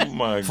Oh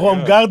my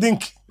God.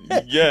 guarding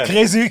Yeah.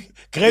 crazy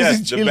Yes,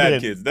 the children.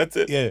 bad kids. That's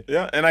it.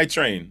 Yeah. And I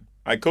train.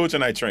 I coach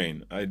and I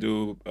train. I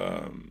do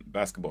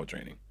basketball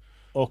training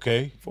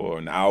Okay. for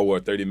an hour,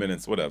 30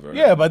 minutes, whatever.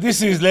 Yeah, but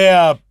this is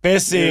layup,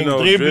 passing,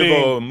 dribbling,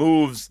 dribble,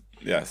 moves.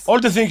 Yes. all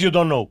the things you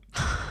don't know.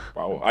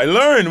 Wow. I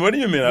learned. What do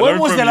you mean? When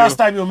was the last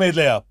time you made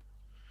layup?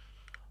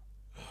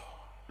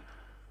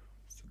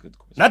 It's a good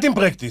question. Not in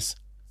practice,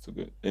 It's a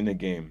good. In the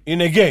game. in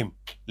a game.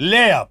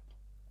 Layup.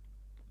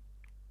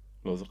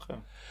 לא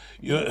זוכר.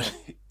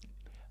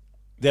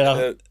 There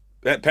are.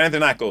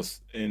 Panathinaikos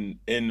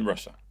in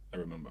Russia. I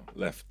remember.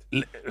 Left.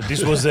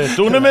 This was a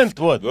tournament.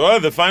 What? Oh,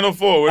 the Final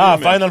Four. What do you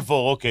mean? Final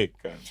Four. Okay.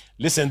 Okay.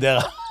 Listen, there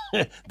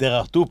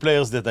are 2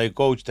 players that I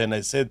coached, and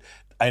I said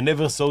I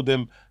never saw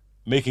them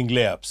making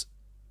layups.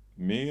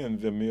 Me and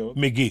Vimeo.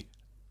 McGee.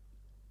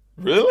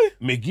 Really?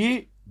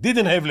 McGee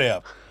didn't have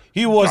layup.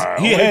 He was.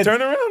 He only had.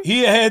 turnaround? He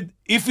had.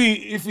 If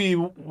he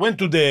went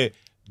to the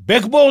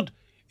backboard,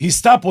 he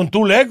stop on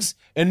 2 legs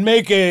and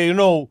make a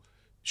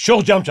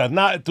short jump shot.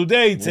 Now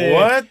today it's a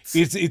What?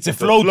 It's a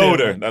floater.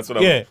 floater. That's what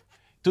I Yeah.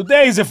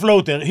 Today is a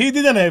floater. He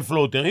didn't have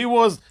floater. He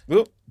was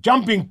Well,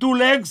 jumping 2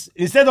 legs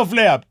instead of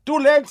layup. 2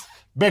 legs,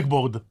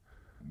 backboard.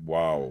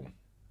 wow.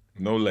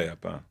 No layup,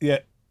 huh? Yeah,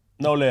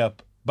 no layup.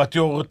 But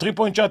your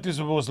 3-point shot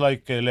was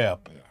like a layup.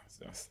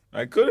 Yes.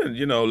 I couldn't,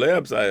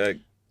 layups.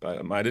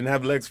 I didn't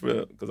have legs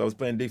because I was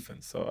playing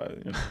defense. So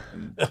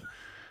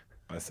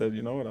I said,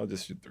 you know what? I'll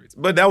just shoot threes.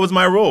 But that was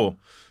my role.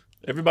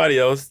 Everybody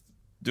else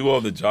do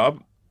all the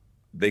job.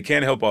 They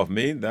can't help off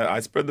me. That I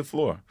spread the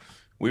floor.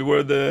 We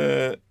were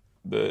the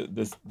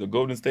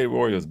Golden State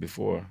Warriors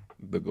before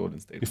the Golden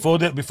State.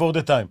 Before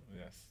the time.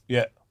 Yes.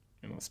 Yeah.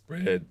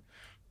 Spread.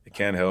 They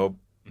can't help.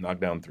 Knock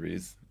down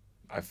threes.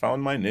 I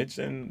found my niche,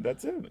 and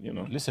that's it.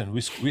 Listen,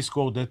 we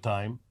scored that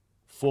time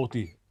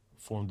 40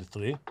 from the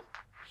 3,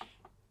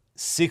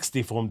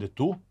 60 from the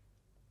 2,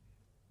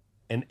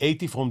 and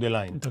 80 from the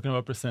line. Talking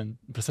about percentage.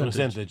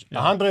 Percentage. Yeah.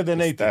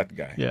 180. That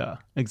guy. Yeah,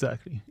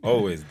 exactly.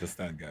 Always the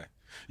stat guy.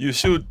 You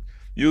shoot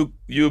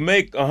You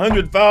make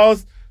 100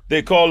 fouls,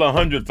 they call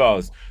 100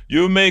 fouls.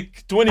 You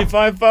make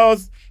 25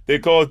 fouls, they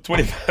call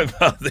 25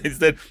 fouls. They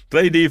said,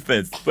 play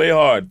defense, play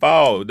hard,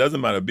 foul,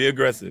 doesn't matter, be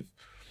aggressive.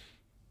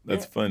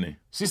 That's funny.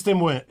 System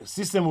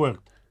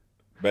worked.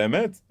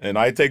 באמת. And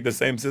I take the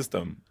same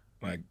system.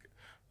 Like,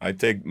 I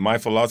take my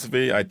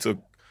philosophy, I took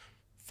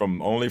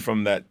only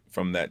from that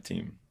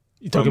team.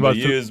 You talk from about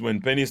the years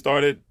when Penny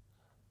started.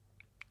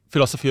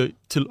 philosophy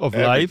of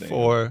life,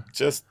 or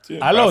just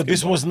Hello,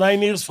 this was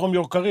 9 years from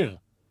your career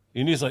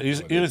in Israel.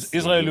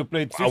 Israel, you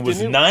played 15 I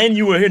was years. 9.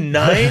 You were here 9.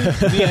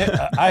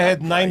 I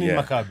had 9 in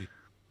Yeah. Maccabi.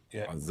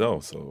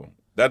 So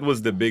that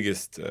was the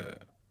biggest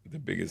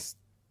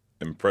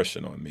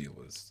impression on me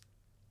was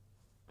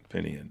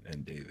Penny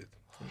and David.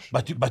 For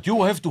sure. But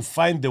you have to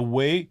find a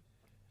way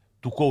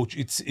to coach.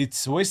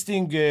 It's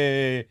wasting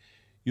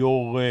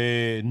your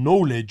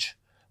knowledge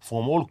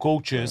from all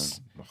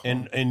coaches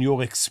and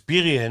your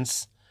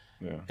experience.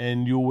 Yeah.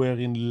 And you were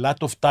in a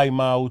lot of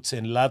timeouts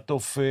and a lot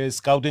of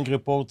scouting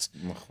reports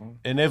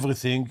and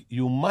everything.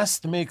 You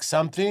must make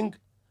something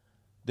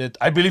that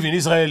I believe in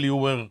Israel you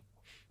were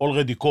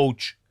already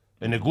coach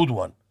and a good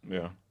one.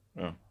 Yeah.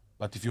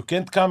 But if you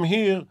can't come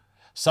here,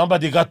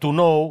 somebody got to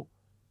know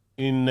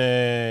in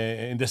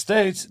the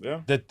States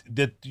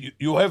that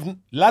you have a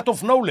lot of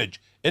knowledge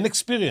and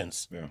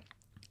experience. Yeah.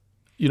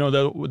 you know,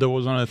 that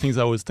was one of the things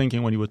I was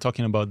thinking when you were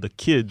talking about the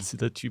kids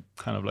that you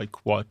kind of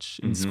like watch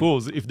in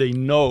schools, if they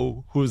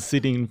know who's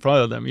sitting in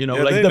front of them, you know,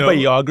 Yeah, like they the know.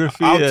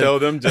 biography. I'll tell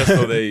them just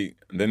so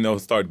then they'll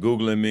start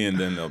Googling me and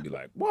then they'll be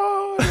like,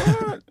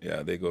 what?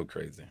 Yeah, they go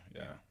crazy.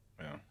 Yeah.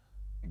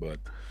 But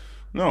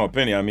no,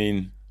 Penny, I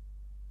mean,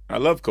 I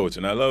love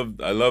coaching. I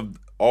love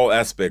all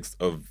aspects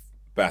of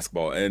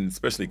basketball and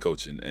especially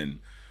coaching and,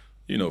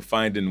 you know,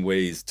 finding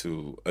ways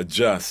to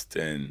adjust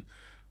and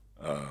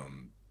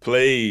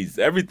plays,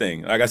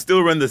 everything. Like I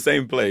still run the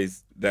same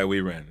plays that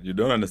we ran. You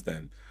don't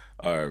understand.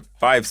 Our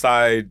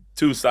 5-side,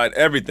 2-side,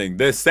 everything.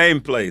 The same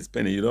plays,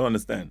 Penny. You don't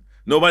understand.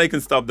 Nobody can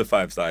stop the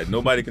 5-side.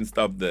 Nobody can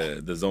stop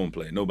the zone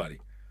play. Nobody.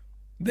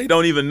 They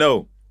don't even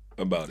know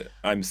about it.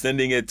 I'm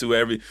sending it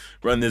to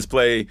run this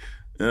play.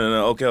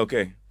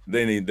 Okay.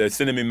 They're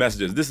sending me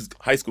messages. This is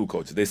high school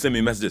coaches. They send me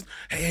messages.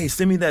 Hey,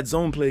 send me that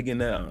zone play again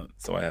now.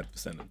 So I have to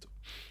send them to them.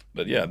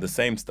 But yeah, the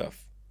same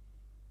stuff.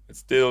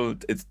 It's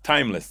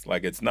timeless.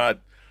 Like it's not,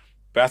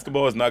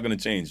 basketball is not going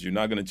to change. You're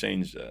not going to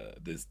change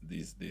these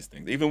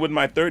things. Even with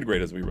my third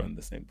graders, we run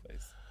the same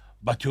place.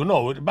 But you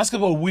know,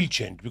 basketball will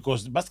change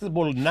because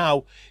basketball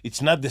now,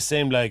 it's not the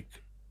same like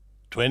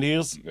 20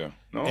 years. Yeah.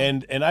 No.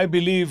 And I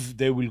believe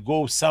they will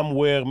go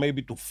somewhere,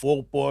 maybe to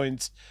 4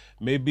 points,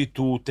 maybe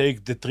to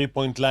take the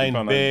 3-point line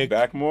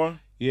back more?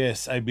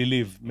 Yes, I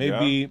believe.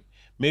 Maybe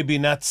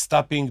not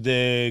stopping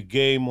the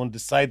game on the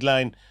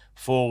sideline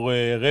for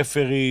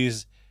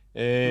referees.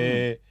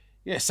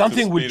 Yeah,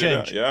 something will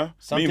change. Yeah,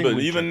 Something but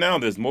will even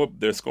change. now,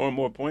 they're scoring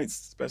more points,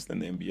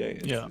 especially in the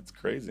NBA. It's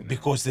crazy. Now.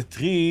 Because the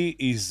three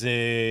is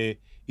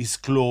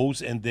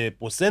close and the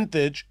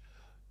percentage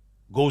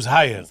goes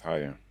higher. It's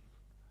higher.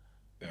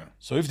 Yeah.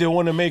 So if they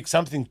want to make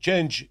something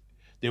change,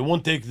 they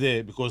won't take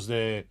because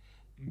the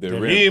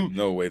rim.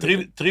 No way.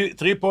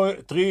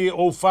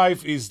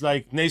 3.305 is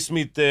like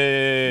Naismith.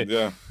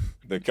 The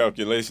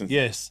calculations.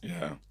 Yes.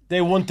 Yeah.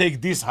 They won't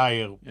take this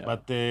higher,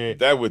 but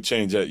that would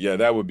change it. Yeah,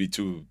 that would be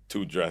too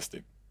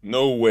drastic.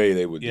 No way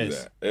they would do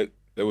that.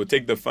 They would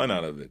take the fun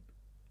out of it.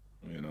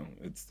 You know,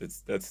 it's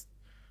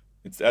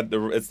at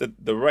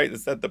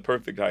the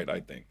perfect height, I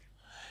think.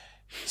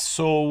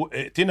 So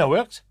Tina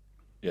works?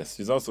 Yes,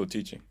 she's also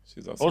teaching.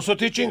 Also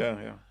teaching?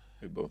 Yeah.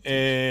 They both.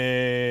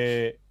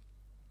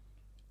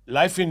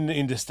 Life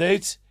in the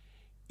States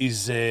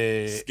is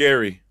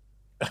Scary.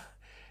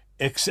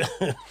 Is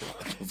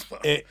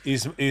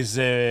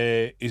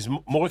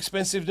more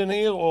expensive than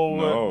here or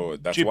no?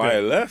 That's cheaper? why I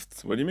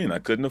left. What do you mean? I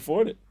couldn't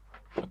afford it.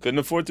 I couldn't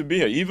afford to be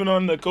here. Even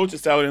on the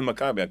coach's salary in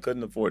Maccabi, I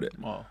couldn't afford it.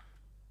 Wow.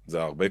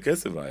 And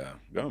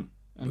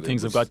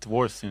things have got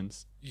worse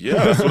since.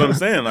 Yeah, that's what I'm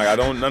saying. Like I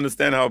don't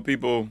understand how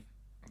people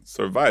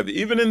survive.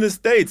 Even in the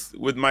States,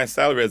 with my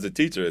salary as a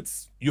teacher,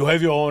 it's You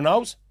have your own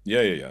house?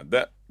 Yeah.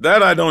 That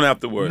I don't have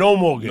to worry. No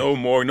mortgage. No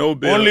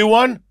bill. Only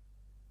one?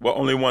 Well,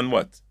 only one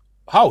what?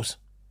 House.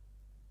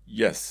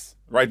 Yes.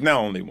 Right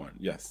now, only one.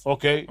 Yes.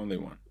 Okay. Only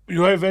one.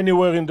 You have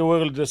anywhere in the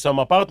world some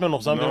apartment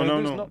or something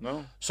like this?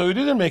 No. So you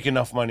didn't make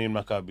enough money in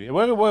Maccabi.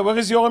 Where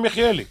is Yoram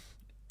Yechieli?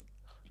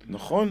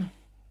 נכון.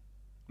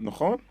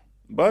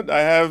 But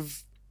I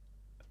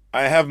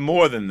have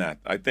more than that.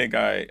 I think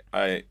I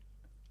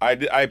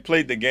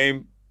played the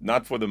game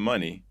not for the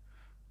money,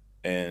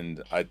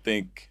 and I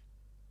think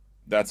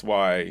that's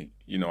why,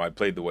 you know, I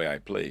played the way I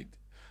played.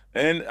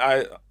 And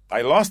I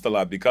lost a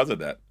lot because of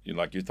that. You know,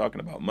 like you're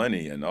talking about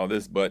money and all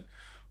this, but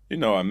you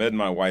know, I met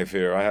my wife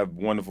here. I have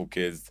wonderful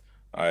kids.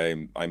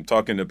 I'm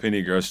talking to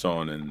Penny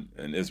Gershon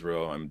in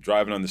Israel. I'm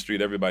driving on the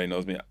street. Everybody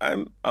knows me.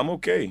 I'm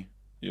okay.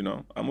 You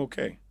know, I'm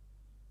okay.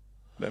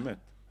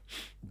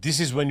 This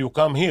is when you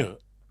come here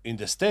in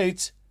the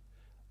States.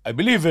 I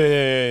believe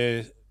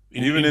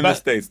even in the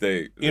States,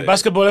 in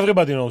basketball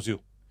everybody knows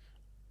you.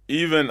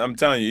 even, I'm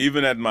telling you,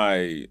 even at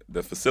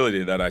the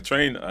facility that I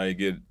train, I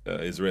get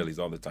Israelis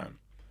all the time.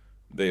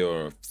 They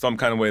are, some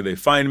kind of way, they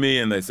find me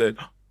and they said,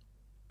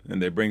 and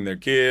they bring their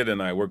kid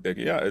and I work their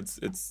kid. Yeah,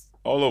 it's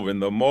all over, in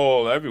the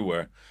mall,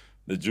 everywhere.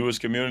 The Jewish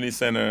Community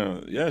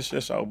Center,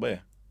 יש הרבה.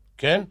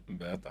 כן?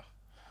 בטח.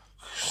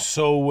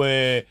 So,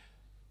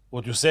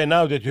 what you say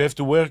now that you have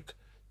to work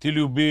till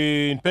you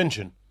be in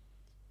pension.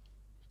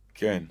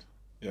 כן,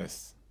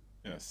 yes.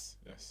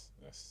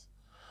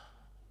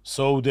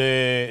 So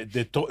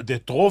the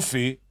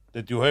trophy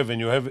that you have,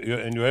 and you have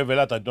a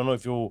lot, I don't know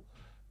if you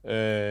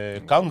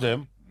count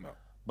them, No.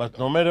 but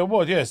no matter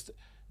what, yes,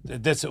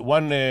 that's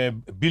one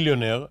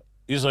billionaire,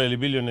 Israeli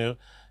billionaire.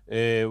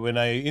 When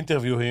I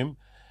interview him,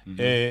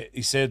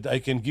 he said, I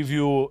can give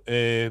you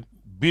 $1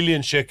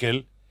 billion,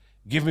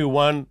 give me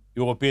one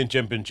European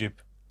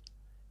championship.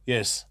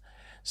 Yes.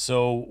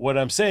 So what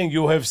I'm saying,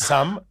 you have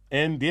some,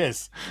 and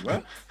yes.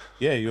 What?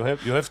 Yeah, you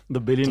have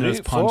The billionaire's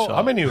 3, punch 4. out.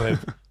 How many you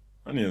have?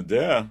 אני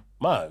יודע.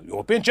 Ma,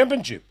 European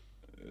championship.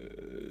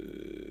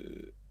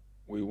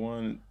 We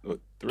won,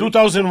 what, 3?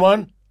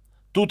 2001,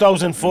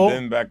 2004, And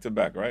then back to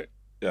back, right?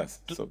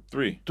 Yes, so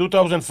 3.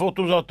 2004,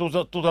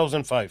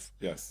 2005.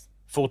 Yes,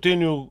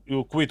 14,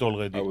 you quit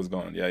already. I was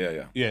gone.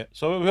 Yeah. Yeah,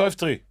 so we have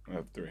 3. I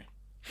have 3.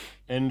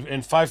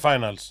 And 5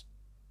 finals.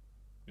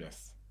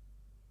 Yes.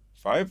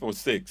 5 or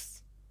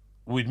 6?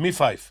 With me,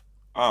 5.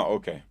 Ah,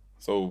 okay.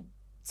 So,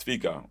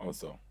 Svika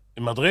also.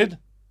 In Madrid?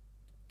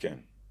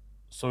 Ken.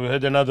 So you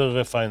had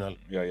another final.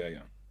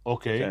 Yeah.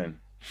 Okay. Ken.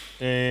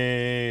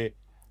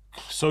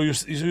 So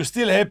you're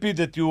still happy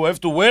that you have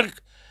to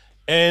work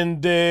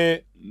and...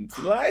 It's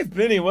life,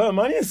 פיני. Well,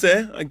 מה אני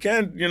אעשה? I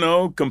can't,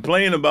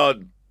 complain about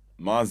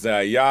מה זה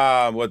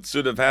היה, what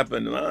should have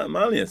happened.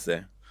 מה אני אעשה?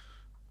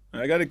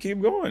 I got to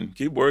keep going,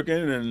 keep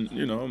working, and,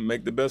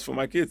 make the best for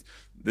my kids.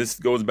 This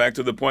goes back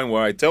to the point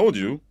where I told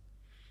you,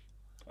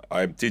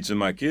 I'm teaching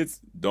my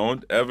kids,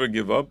 don't ever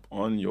give up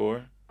on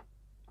your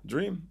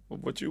dream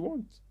of what you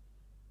want.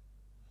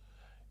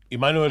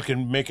 Emmanuel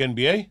can make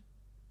NBA?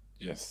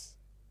 Yes.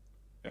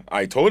 Yeah.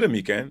 I told him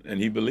he can, and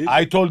he believed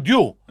I told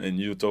you. And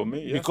you told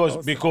me,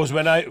 yes. Because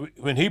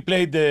when he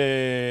played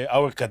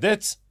our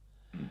cadets,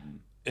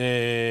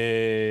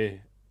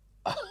 I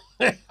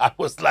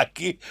was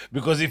lucky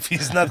because if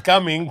he's not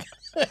coming,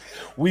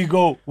 we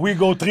go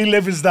 3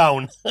 levels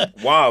down.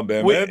 Wow,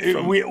 man.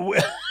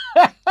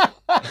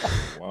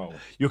 Wow.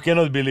 You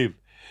cannot believe.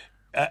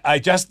 I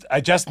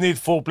just need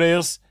 4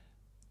 players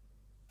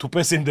to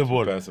pass in the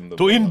ball,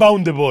 to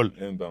inbound the ball.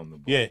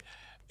 Yeah.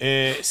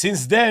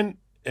 Since then,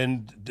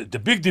 and the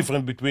big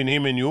difference between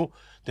him and you,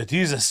 that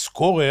he's a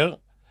scorer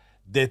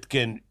that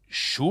can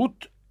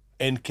shoot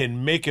and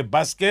can make a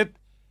basket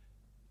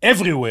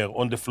everywhere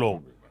on the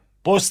floor.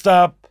 Post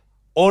up,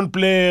 on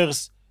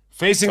players,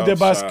 facing Tough the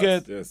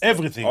basket, shots, yes,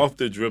 everything. Off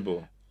the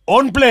dribble.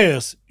 On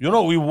players,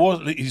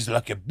 he's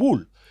like a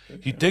bull.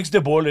 He takes the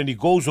ball and he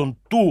goes on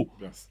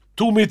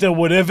 2 meter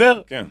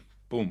whatever. Yeah.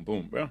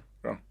 Boom. Yeah.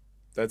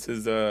 That's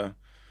his,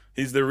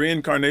 he's the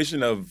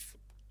reincarnation of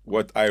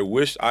what I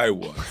wish I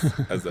was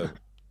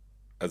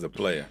as a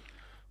player.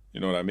 You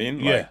know what I mean?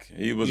 Yeah. Like,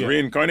 he was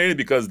reincarnated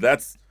because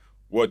that's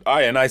what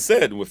I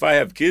said, if I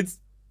have kids,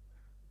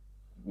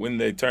 when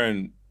they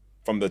turn,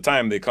 from the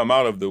time they come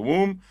out of the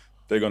womb,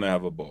 they're going to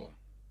have a ball.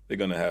 They're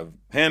going to have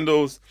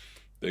handles.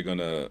 They're going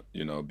to,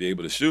 be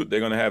able to shoot.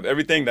 They're going to have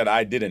everything that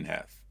I didn't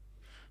have.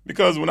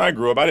 Because when I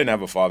grew up, I didn't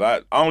have a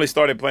father. I only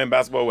started playing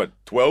basketball,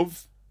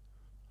 12?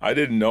 I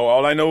didn't know.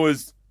 All I know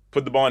is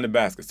put the ball in the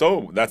basket.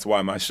 So that's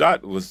why my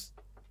shot was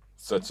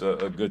such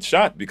a good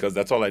shot, because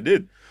that's all I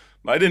did.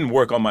 I didn't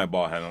work on my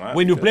ball handling.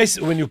 When you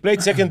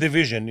played second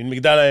division in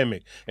Megdal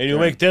העמק, and you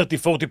make 30,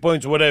 40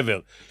 points,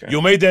 whatever,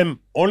 you made them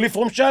only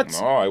from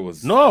shots? No, I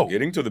was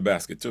getting to the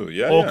basket too.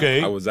 Yeah.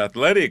 Okay. I was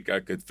athletic.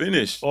 I could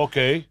finish.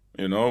 Okay.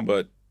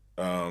 But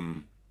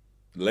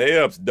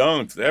layups,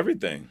 dunks,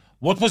 everything.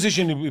 What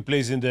position he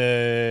plays in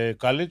the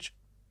college?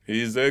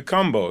 He's a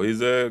combo.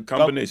 He's a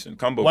combination.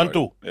 Combo.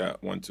 1-2. Yeah,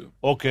 1-2.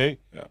 Okay.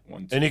 Yeah,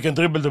 1-2. And he can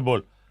dribble the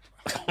ball.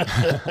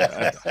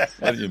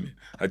 What do you mean?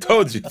 I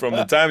told you from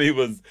the time he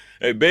was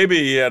a baby,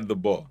 he had the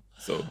ball.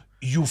 So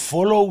you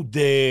follow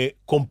the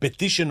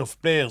competition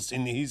of players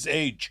in his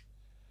age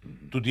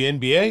to the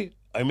NBA?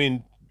 I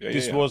mean,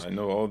 this was... I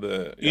know all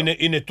the... In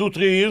a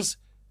 2-3 years,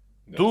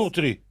 2 or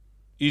 3,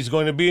 he's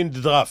going to be in the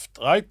draft,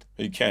 right?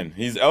 He can.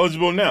 He's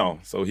eligible now,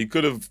 so he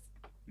could have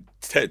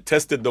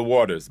tested the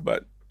waters,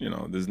 but,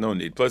 there's no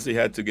need. Plus, he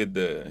had to get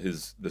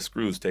the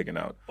screws taken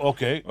out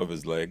of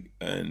his leg.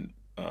 And...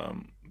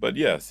 but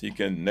yes, he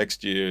can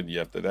next year, the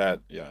year after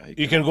that. Yeah,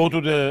 he can go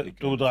to the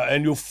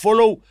and you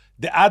follow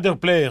the other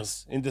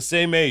players in the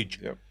same age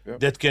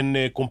that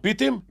can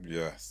compete him.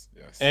 Yes.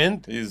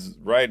 And he's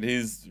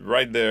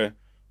right there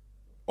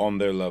on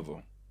their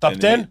level. Top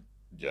 10?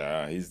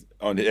 He's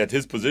at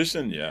his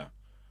position. Yeah.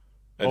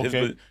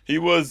 He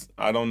was,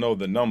 I don't know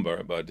the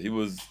number, but he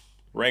was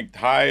ranked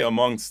high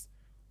amongst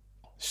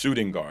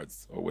shooting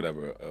guards or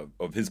whatever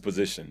of his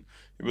position.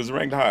 He was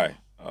ranked high.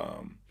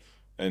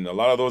 And a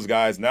lot of those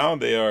guys now,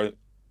 they are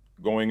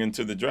going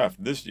into the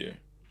draft this year.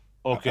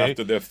 Okay.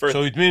 After their first...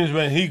 So it means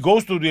when he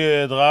goes to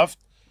the draft,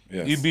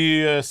 Yes. he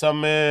be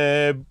some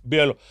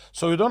BLO.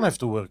 So you don't have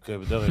to work there.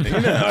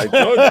 I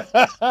told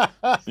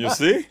you. You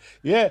see?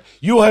 Yeah,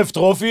 you have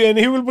trophy and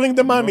he will bring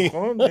the money.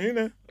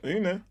 Hine.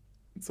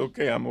 It's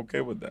okay. I'm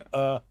okay with that.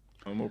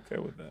 I'm okay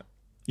with that.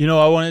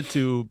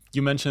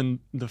 You mentioned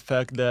the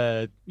fact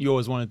that you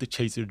always wanted to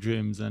chase your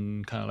dreams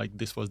and kind of like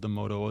this was the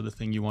motto or the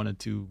thing you wanted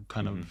to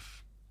kind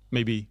of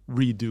maybe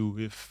redo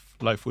if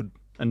life would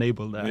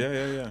enable that.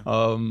 Yeah.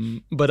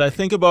 But I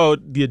think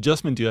about the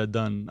adjustment you had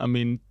done. I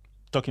mean,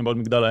 talking about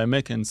Megdal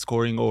Amec and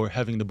scoring or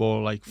having the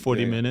ball like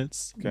 40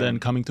 minutes, then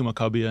coming to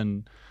Maccabi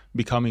and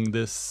becoming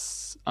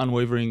this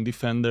unwavering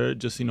defender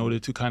just in order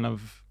to kind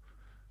of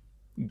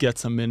get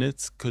some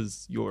minutes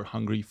because you're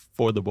hungry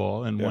for the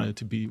ball and wanted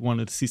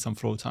to see some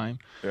flow time.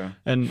 Yeah.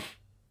 And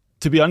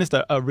to be honest,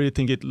 I really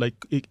think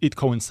it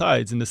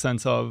coincides in the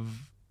sense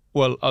of,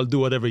 well, I'll do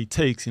whatever it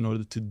takes in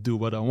order to do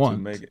what I want.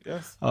 To make it,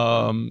 yes.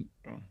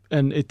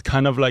 And it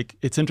kind of like,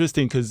 it's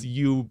interesting because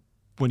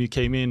when you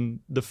came in,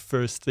 the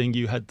first thing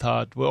you had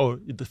thought, or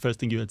the first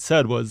thing you had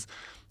said was,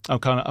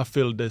 I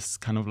feel this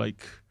kind of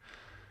like,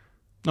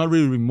 not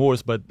really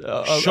remorse, but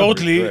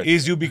shortly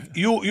is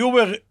you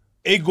were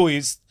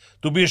egoist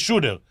to be a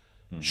shooter.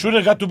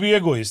 Shooter got to be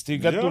egoist. He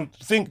got to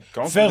think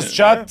first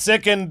shot,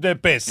 second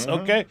pass.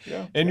 Okay,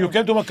 and you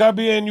came to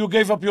Maccabi and you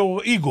gave up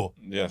your ego.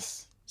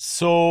 Yes.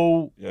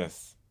 So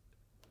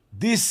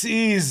this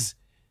is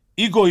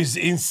ego is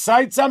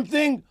inside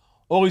something,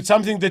 or it's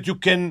something that you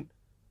can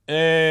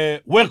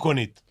work on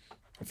it.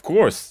 Of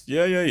course.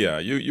 Yeah.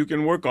 You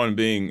can work on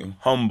being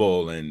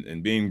humble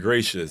and being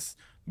gracious,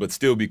 but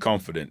still be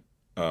confident.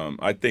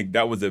 I think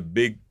that was a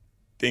big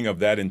thing of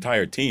that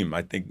entire team.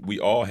 I think we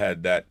all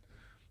had that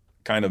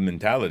kind of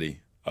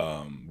mentality.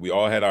 We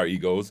all had our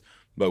egos,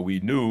 but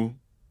we knew,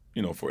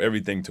 for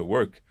everything to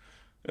work.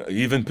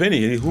 Even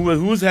Penny,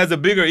 who has a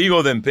bigger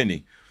ego than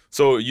Penny.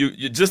 So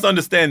you just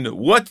understand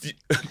what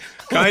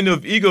kind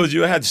of egos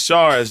you had.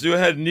 Shars, you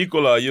had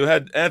Nicola, you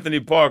had Anthony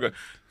Parker.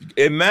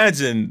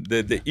 Imagine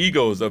the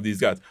egos of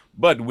these guys.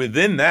 But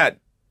within that,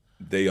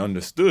 they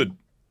understood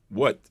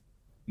what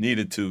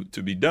needed to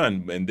be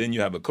done. And then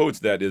you have a coach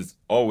that is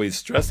always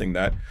stressing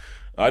that.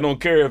 I don't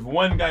care if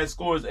one guy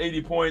scores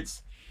 80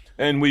 points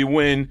and we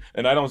win,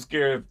 and I don't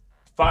care if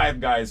 5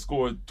 guys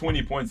score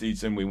 20 points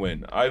each and we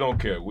win. I don't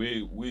care.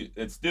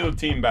 It's still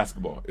team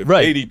basketball. It's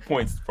 80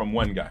 points from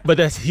one guy. But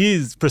that's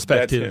his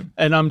perspective. That's him.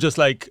 And I'm just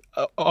like,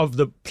 of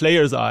the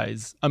player's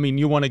eyes, I mean,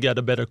 you want to get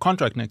a better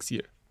contract next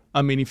year.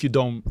 I mean, if you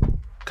don't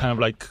kind of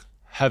like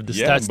have the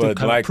stats to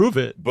kind of prove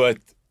it. But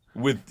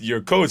with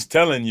your coach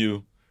telling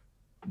you,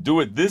 do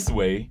it this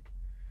way,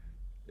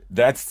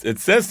 it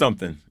says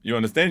something. You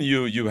understand?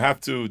 You have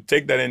to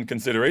take that in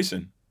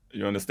consideration.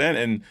 You understand?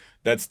 And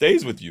that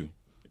stays with you.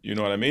 You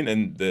know what I mean?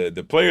 And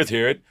the players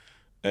hear it,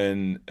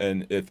 and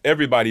if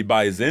everybody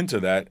buys into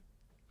that,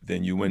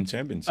 then you win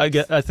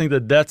championships. I think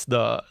that's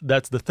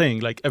the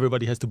thing. Like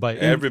everybody has to buy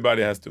in.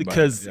 Everybody has to buy in.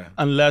 Because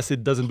unless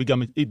it doesn't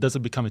become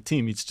a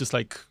team, it's just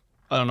like,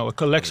 I don't know, a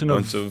collection a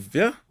bunch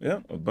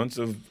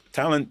of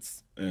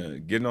talents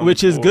getting on.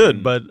 Which is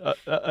good, but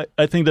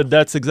I think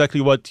that's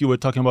exactly what you were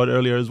talking about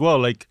earlier as well.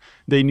 Like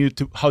they knew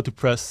how to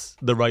press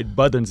the right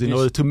buttons in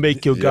order to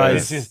make your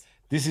guys.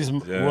 This is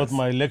what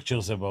my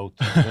lecture's about,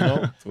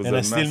 and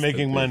I'm still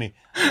making money.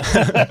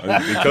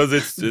 Because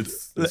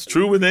it's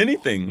true with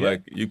anything. Yeah.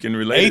 Like you can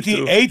relate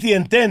 80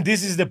 and 10,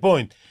 this is the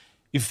point.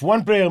 If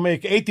one player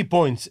make 80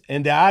 points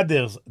and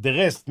the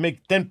rest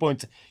make 10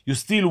 points, you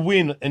still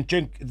win and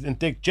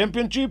take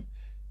championship,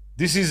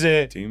 this is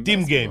a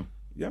team game.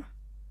 Yeah.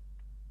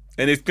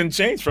 And it can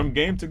change from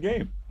game to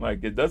game.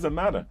 Like it doesn't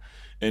matter.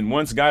 And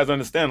once guys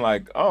understand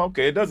like, oh,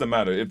 okay, it doesn't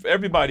matter. If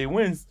everybody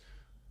wins,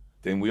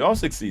 then we all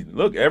succeed.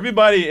 Look,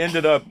 everybody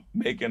ended up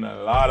making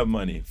a lot of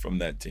money from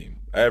that team.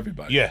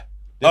 Everybody. Yeah.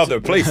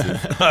 Other places,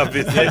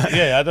 obviously.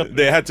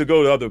 They had to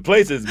go to other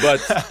places,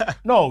 but...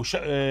 No,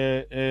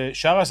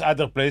 Shara's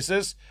other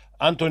places.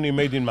 Anthony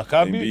made in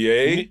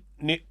Maccabi.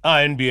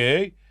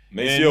 NBA.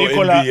 Maceo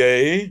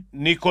NBA.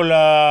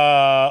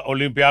 Nicola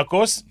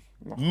Olympiacos.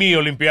 Me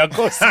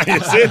Olympiacos. You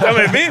see, אתה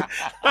מבין?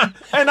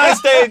 And I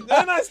stayed in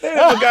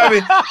Maccabi.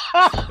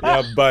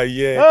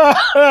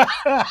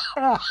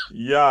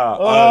 יא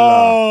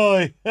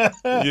אללה.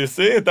 You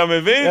see, אתה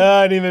מבין?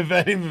 אני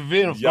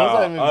מבין. יא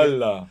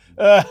אללה.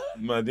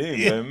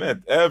 מדהים, באמת.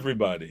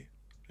 Everybody.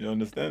 You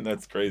understand?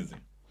 That's crazy.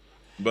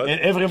 But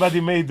and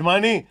everybody made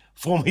money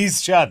from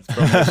his shot.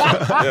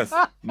 Yes.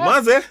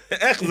 מה זה?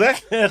 איך זה?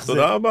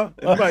 תודה רבה.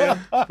 אין בעיה.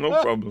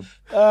 No problem.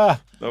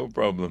 No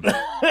problem.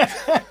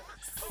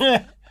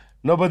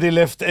 Nobody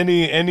left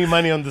any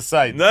money on the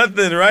side.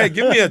 Nothing, right?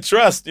 Give me a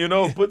trust,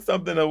 put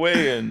something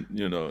away and,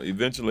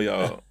 eventually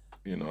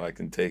I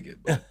can take it.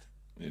 But,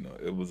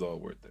 it was all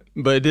worth it.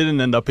 But it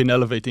didn't end up in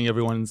elevating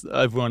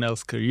everyone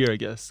else's career, I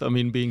guess. I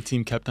mean, being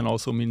team captain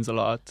also means a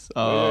lot.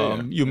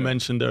 You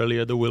mentioned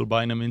earlier the Will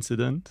Bynum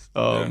incident.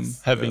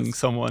 Having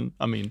someone,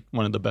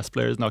 one of the best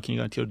players knocking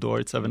at your door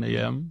at 7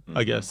 a.m.,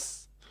 I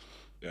guess,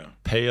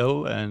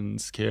 pale and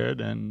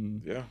scared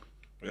and...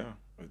 Yeah.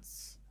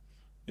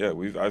 Yeah,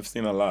 I've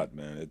seen a lot,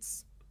 man.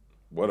 It's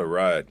what a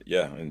ride.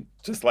 Yeah, and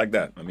just like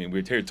that. I mean,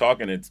 we're here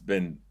talking. It's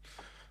been,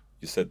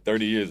 you said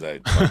 30 years.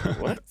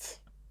 What?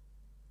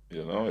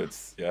 You know,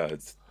 it's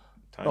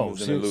time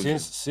is an illusion.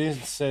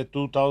 Since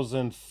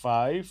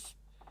 2005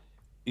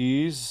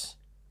 is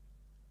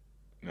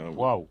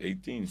wow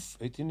 18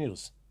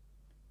 years.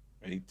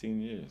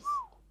 18 years.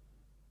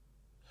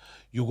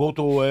 You go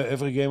to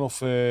every game of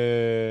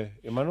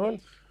Emmanuel?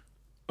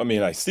 I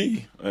mean, I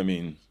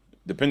mean,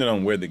 depending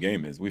on where the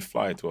game is, we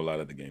fly to a lot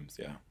of the games,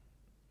 yeah.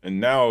 And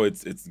now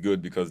it's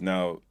good because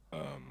now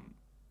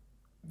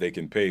they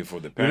can pay for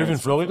the parents. You live in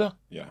Florida?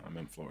 Yeah, I'm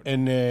in Florida.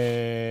 And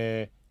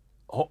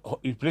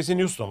it plays in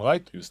Houston,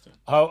 right? Houston.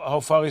 How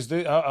far is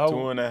the? How,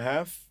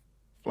 2.5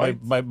 flights.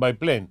 By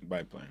plane?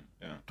 By plane,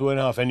 yeah.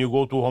 2.5. And you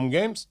go to home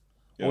games?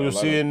 Yeah, or you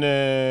see in...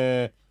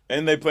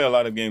 And they play a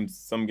lot of games,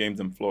 some games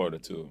in Florida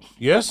too.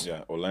 Yes?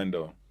 Yeah,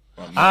 Orlando.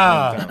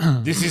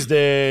 This is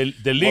the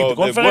league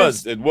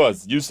conference? It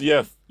was.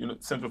 UCF,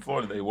 Central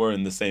Florida, they were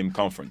in the same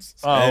conference.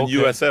 And okay.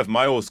 USF,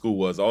 my old school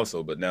was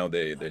also, but now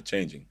they're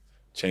changing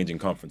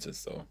conferences.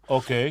 So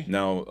okay.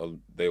 Now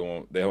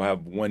they'll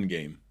have one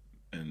game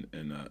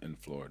in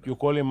Florida. You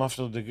call him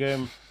after the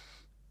game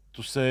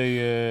to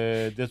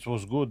say that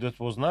was good, that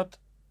was not?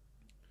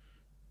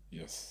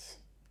 Yes.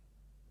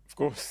 Of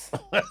course.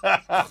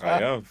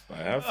 I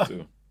have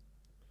to.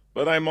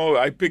 But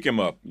I pick him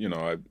up,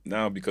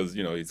 now because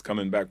he's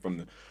coming back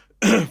from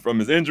from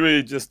his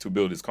injury just to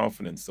build his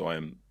confidence. So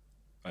I'm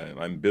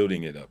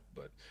building it up.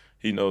 But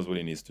he knows what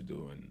he needs to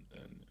do, and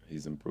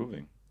he's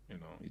improving.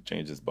 He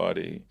changed his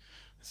body,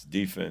 his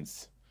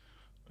defense.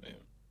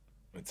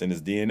 It's in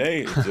his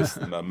DNA. It's just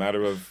a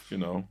matter of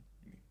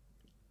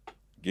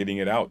getting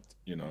it out.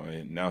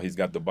 And now he's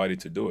got the body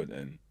to do it,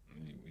 and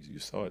you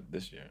saw it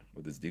this year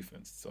with his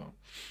defense. So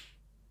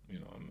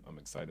I'm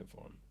excited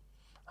for him.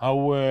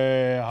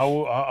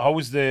 How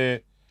is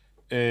the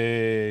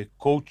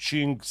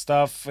coaching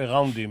staff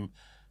around him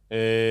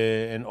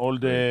and all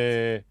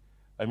the,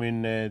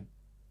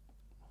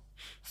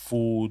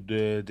 food?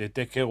 They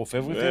take care of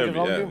everything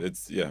around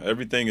him.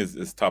 Everything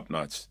is top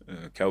notch.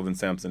 Kelvin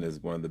Sampson is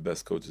one of the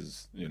best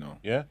coaches,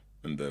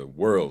 in the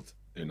world.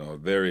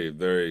 Very,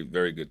 very,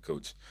 very good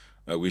coach.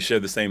 We share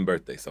the same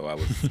birthday, so I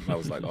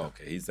was like,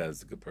 okay, he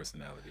has a good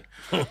personality.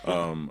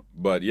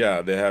 But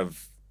yeah, they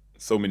have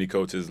so many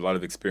coaches, a lot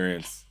of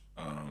experience.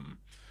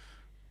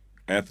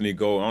 Anthony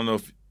Gold, I don't know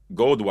if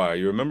Goldwire,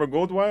 you remember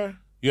Goldwire?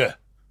 Yeah.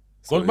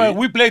 So Goldwire,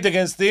 we played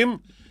against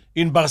him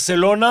in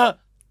Barcelona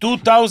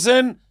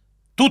 2000.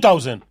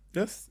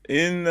 Yes.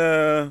 In,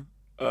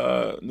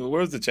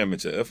 where's the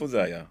championship? איפה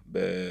זה היה?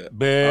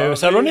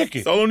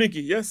 בסלוניקי.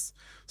 Saloniki, yes.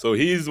 So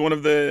he's one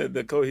of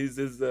he's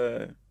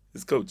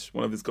his coach,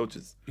 one of his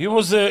coaches. He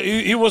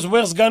was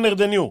worse gunner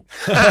than you.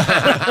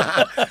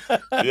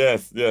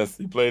 Yes.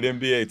 He played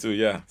NBA too,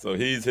 yeah. So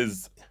he's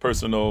his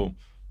personal,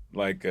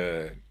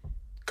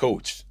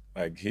 coach.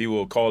 He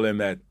will call him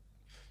at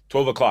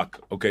 12 o'clock.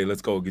 Okay,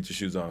 let's go get your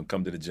shoes on.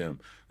 Come to the gym.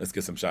 Let's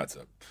get some shots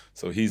up.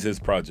 So he's his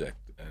project.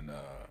 And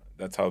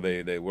that's how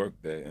they work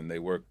there. And they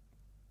work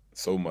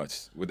so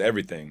much with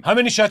everything. How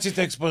many shots he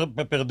takes per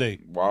day?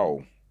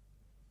 Wow.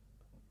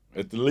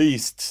 At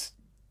least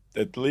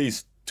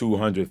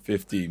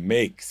 250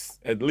 makes.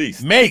 At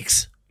least.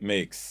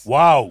 Makes.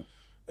 Wow.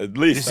 At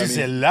least. This is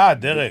a lot,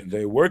 Derek.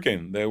 They're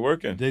working.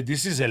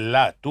 This is a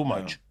lot. Too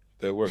much. Yeah,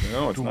 they're working.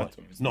 No, it's not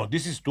too much. No,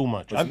 this is too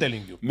much. I'm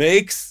telling you.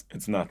 Makes,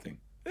 it's nothing.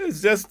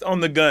 It's just on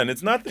the gun.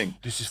 It's nothing.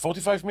 This is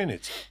 45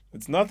 minutes.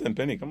 It's nothing,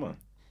 Penny. Come on.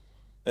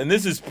 And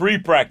this is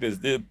pre-practice,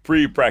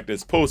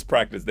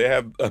 post-practice. They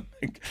have,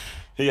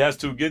 he has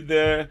to get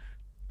there.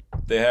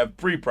 They have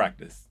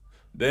pre-practice.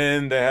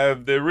 Then they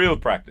have the real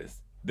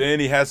practice. Then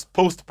he has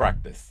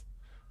post-practice.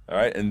 All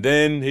right. And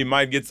then he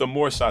might get some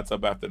more shots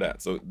up after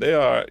that. So they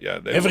are,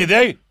 every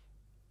day?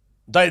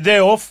 Day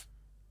off?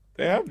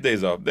 They have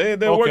days off. They're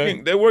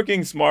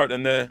working smart,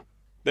 and they're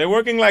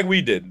working like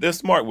we did. They're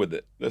smart with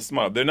it. They're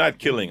smart. They're not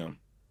killing them.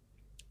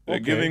 They're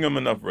giving them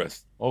enough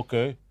rest.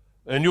 Okay.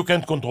 And you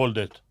can't control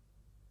that.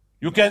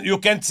 You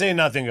can't say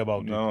nothing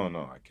about it.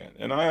 No, I can't.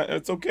 And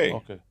it's okay.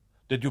 Okay.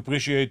 Did you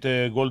appreciate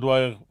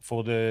Goldwire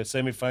for the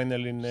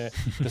semi-final in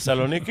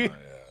Thessaloniki?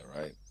 Yeah,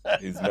 right.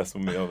 He's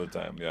messing with me all the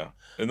time, yeah.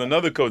 And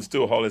another coach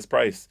too, Hollis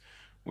Price.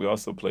 We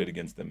also played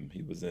against him.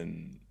 He was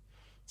in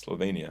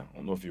Slovenia. I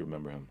don't know if you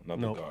remember him.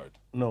 Another guard.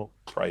 No.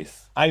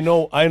 Price. I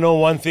know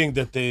one thing,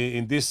 that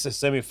in this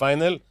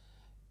semi-final,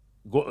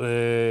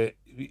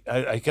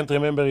 I can't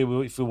remember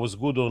if it was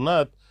good or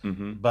not,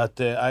 but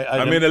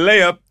I made a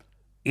layup.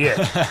 Yeah,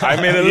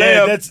 I made a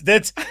layup.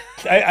 That's.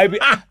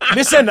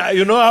 Listen.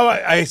 You know how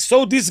I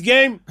saw this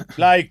game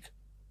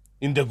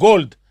in the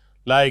gold,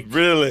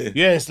 really.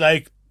 Yes,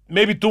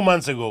 maybe 2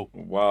 months ago.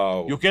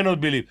 Wow. You cannot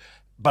believe.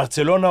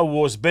 Barcelona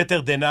was better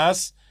than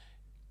us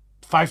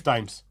 5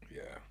 times.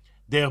 Yeah.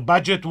 Their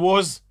budget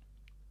was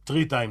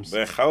 3 times.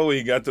 But how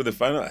we got to the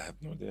final, I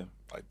have no idea.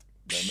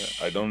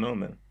 I don't know,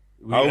 man.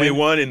 How we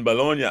won in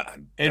Bologna.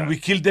 And we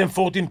killed them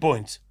 14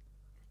 points.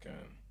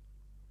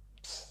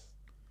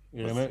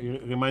 You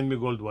remind me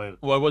Goldwire.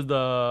 What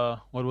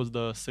was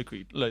the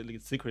secret? Like the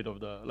secret of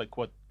the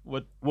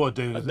What?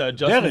 the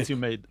adjustments you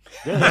made?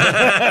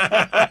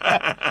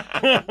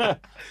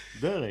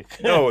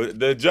 Derek. No,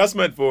 the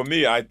adjustment for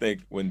me, I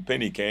think, when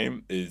Penny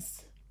came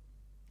is,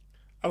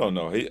 I don't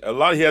know.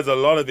 He has a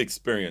lot of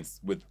experience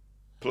with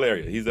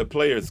players. He's a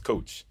player's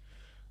coach.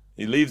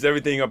 He leaves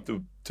everything up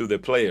to the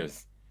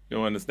players.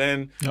 You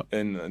understand? Yep.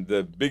 And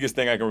the biggest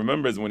thing I can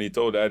remember is when he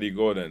told Addy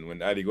Gordon,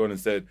 when Addy Gordon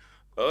said,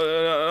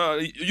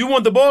 you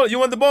want the ball? You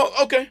want the ball?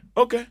 Okay.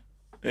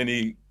 And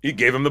he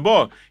gave him the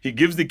ball. He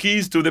gives the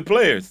keys to the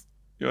players.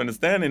 You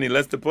understand? And he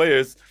lets the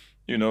players,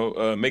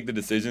 make the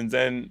decisions,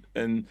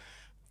 and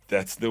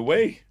that's the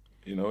way.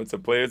 It's a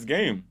player's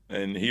game,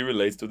 and he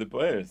relates to the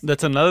players.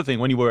 That's another thing.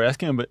 When you were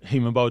asking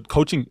him about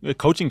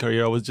coaching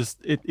career, I was just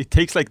it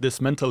takes like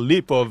this mental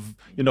leap of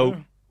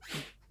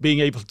being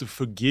able to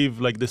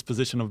forgive like this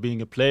position of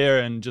being a player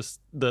and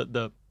just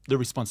the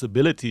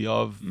responsibility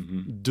of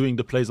doing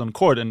the plays on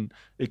court, and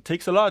it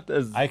takes a lot.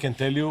 As I can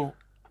tell you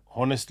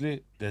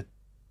honestly that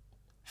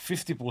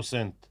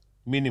 50%,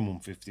 minimum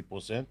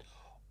 50%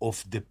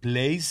 of the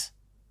plays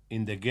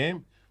in the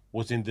game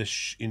was in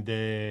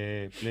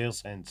the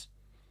players' hands.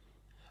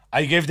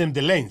 I gave them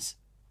the lanes,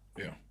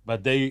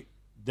 but they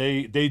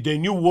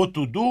knew what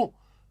to do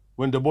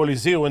when the ball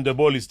is here, when the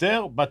ball is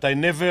there. But I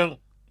never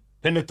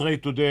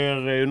penetrate to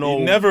their, He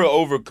never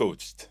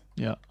overcoached.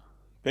 Yeah,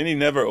 Penny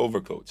never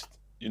overcoached.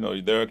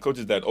 There are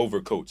coaches that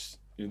overcoach.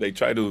 They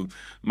try to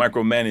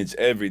micromanage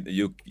everything.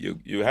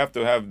 You have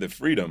to have the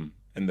freedom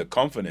and the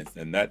confidence,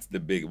 and that's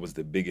was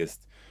the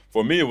biggest.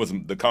 For me, it was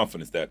the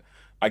confidence that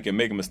I can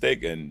make a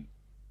mistake and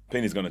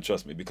Penny's going to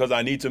trust me because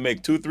I need to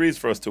make 2 threes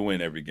for us to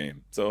win every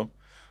game. So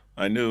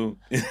I knew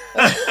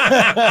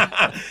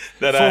that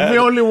for me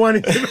only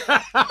one.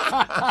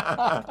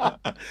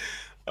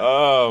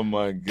 Oh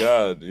my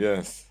God,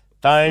 yes.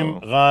 Time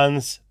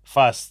runs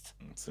fast.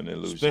 It's an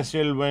illusion.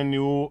 Especially when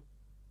you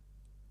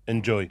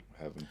enjoy.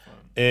 Having fun.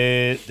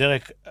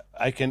 דרק,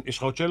 יש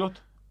לך עוד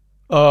שאלות?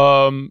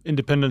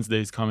 Independence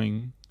Day is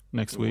coming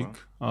next week.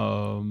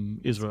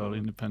 Israel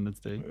Independence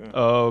Day.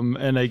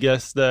 And I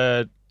guess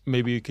that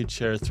maybe you could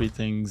share 3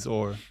 things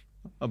or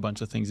a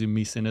bunch of things you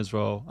miss in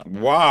Israel.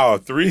 Wow,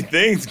 3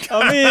 things.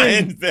 I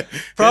mean,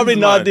 probably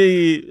not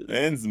the...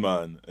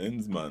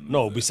 Enzman.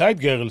 No,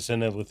 beside girls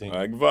and everything.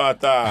 I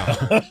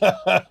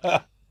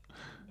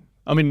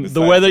mean,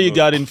 the weather you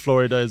got in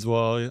Florida as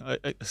well,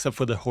 except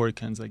for the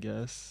hurricanes, I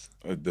guess.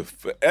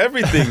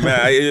 Everything,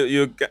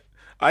 man.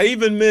 I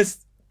even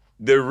missed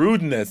the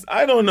rudeness.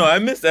 I don't know. I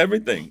missed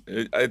everything.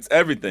 It's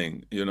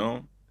everything, As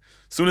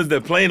soon as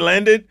the plane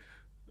landed,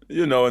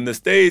 in the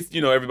States,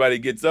 everybody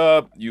gets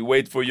up. You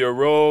wait for your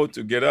row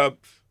to get up.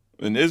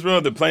 In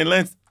Israel, the plane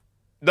lands.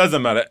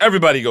 Doesn't matter.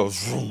 Everybody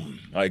goes, vroom.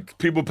 Like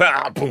people,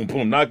 boom,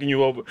 boom, knocking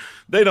you over.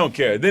 They don't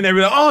care. Then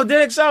everybody,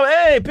 Derek Shaw,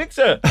 hey,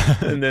 picture.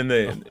 And then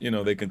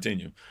they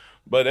continue.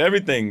 But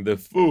everything, the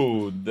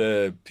food,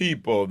 the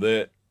people,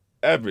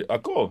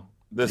 akol,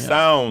 the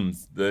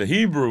sounds, the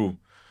Hebrew,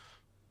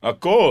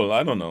 akol,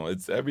 I don't know.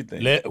 It's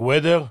everything.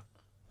 Weather?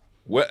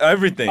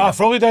 Everything.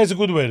 Florida is a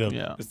good weather.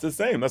 Yeah. It's the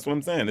same. That's what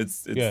I'm saying.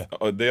 It's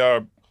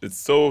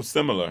so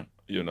similar,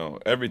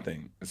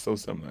 everything is so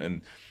similar.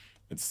 And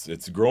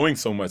it's growing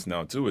so much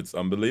now too. It's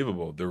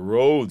unbelievable. The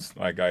roads,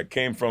 like I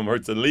came from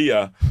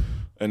Herzliya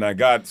and I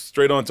got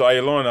straight onto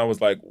Ayalon. I was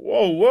like,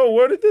 whoa,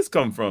 where did this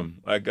come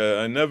from? Like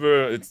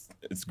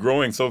it's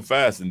growing so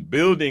fast and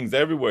buildings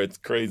everywhere. It's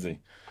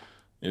crazy.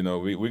 We're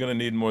going to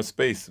need more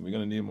space.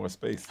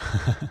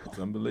 It's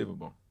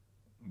unbelievable.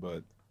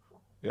 But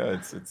yeah,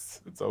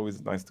 it's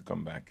always nice to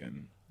come back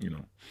and,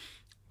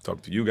 talk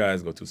to you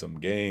guys, go to some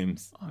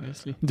games.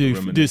 Obviously. Do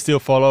you still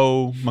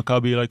follow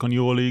Maccabi like on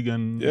EuroLeague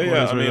and?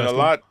 Yeah. I mean, a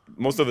lot.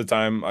 Most of the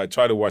time, I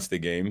try to watch the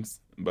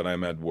games, but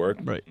I'm at work.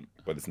 Right.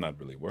 But it's not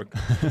really work,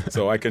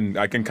 so I can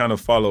kind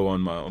of follow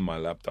on my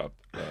laptop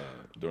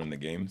during the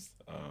games.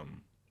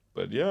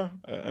 But yeah,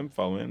 I'm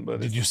following.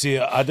 But did you see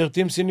other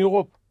teams in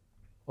Europe,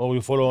 or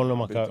you follow only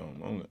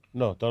Maccabi?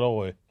 No, אתה לא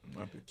רואה.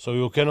 So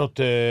you cannot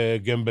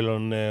gamble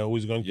on who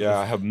is going to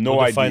I have no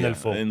the idea. Final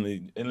Four.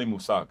 Enli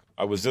Musak.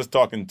 I was just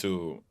talking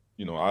to,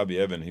 Avi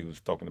Evan. He was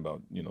talking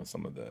about,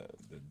 some of the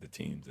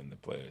teams and the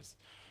players.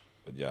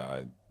 But yeah,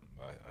 I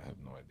have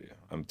no idea.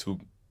 I'm too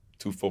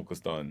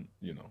focused on,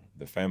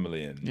 the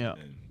family and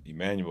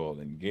Emmanuel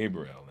and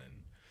Gabriel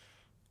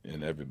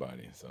and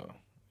everybody. So,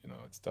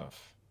 it's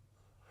tough.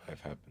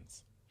 Life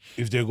happens.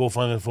 If they go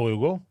Final Four, you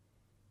go?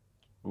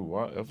 Ooh,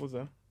 what was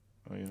that?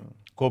 Oh, yeah.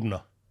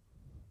 Kobna.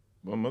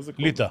 What was it?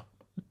 Lita.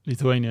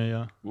 Lithuania,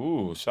 yeah.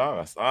 Ooh,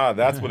 Sharas.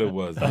 That's what it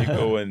was.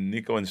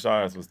 Nico and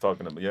Sharas was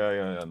talking about.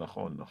 Yeah.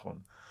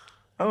 Nachon.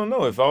 I don't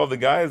know if all the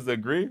guys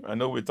agree. I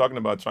know we're talking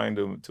about trying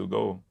to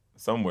go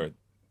somewhere,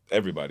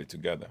 everybody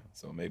together.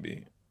 So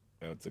maybe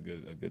that's a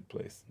good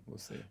place. We'll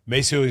see.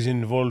 Maceo is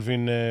involved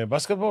in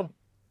basketball?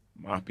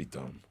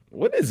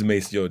 What is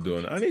Maceo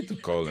doing? I need to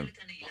call him.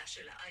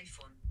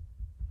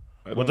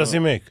 What does he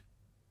make?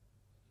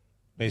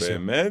 Maceo.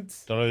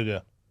 באמת? אתה לא יודע.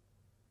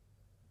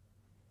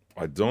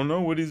 I don't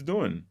know what he's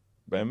doing.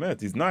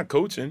 באמת, he's not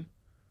coaching.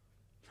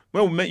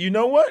 Well, you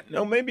know what?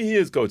 No, maybe he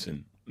is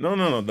coaching.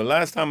 No. The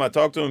last time I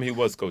talked to him, he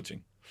was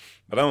coaching.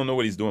 But I don't know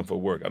what he's doing for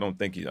work. I don't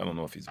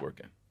know if he's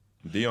working.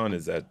 Dion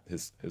is at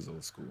his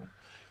old school.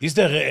 Is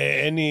there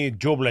any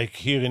job like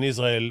here in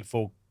Israel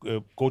for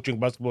coaching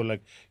basketball,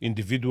 like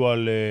individual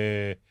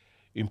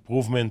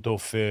improvement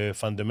of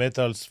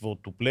fundamentals for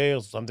two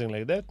players, something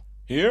like that?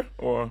 Here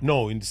or?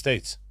 No, in the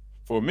States.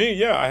 For me,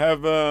 yeah, I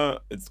have,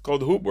 it's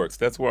called Hoopworks.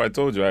 That's where I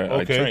told you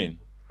I train.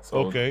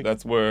 So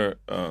that's where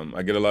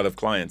I get a lot of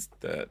clients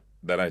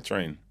that I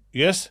train.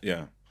 Yes?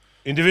 Yeah.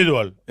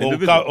 Individual.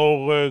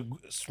 Or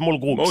small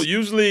groups? Well,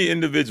 usually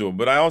individual,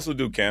 but I also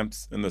do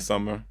camps in the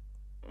summer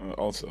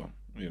also,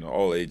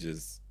 all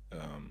ages.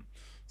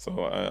 So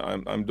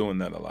I'm doing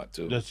that a lot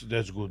too.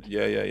 That's good.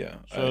 Yeah.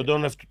 So I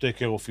don't have to take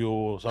care of you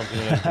or something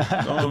like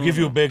that. To give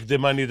you back the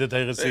money that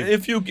I received.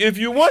 If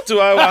you want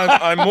to,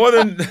 I'm more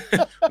than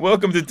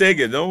welcome to take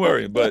it. Don't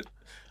worry. But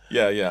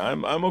yeah,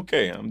 I'm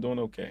okay. I'm doing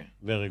okay.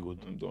 Very good.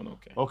 I'm doing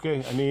okay.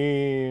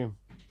 Okay,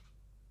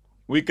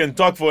 We can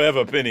talk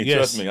forever, Penny. Yes.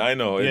 Trust me. I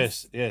know.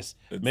 Yes.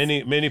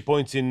 Many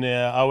points in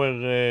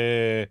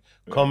our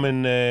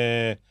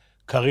common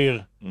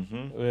career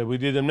we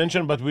didn't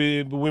mention, but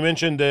we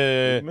mentioned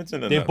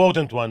the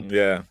important one.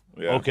 Yeah.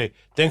 Okay.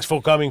 Thanks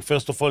for coming.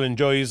 First of all,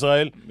 enjoy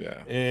Israel.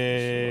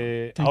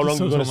 Yeah. How long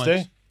are you going to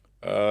stay?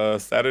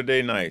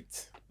 Saturday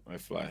night, I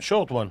fly.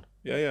 Short one.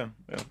 Yeah.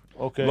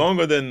 Okay.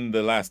 Longer than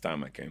the last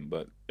time I came,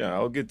 but yeah,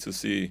 I'll get to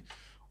see,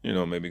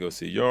 maybe go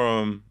see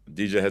Yoram.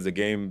 DJ has a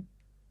game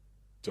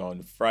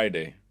on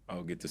Friday.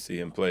 I'll get to see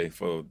him play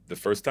for the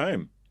first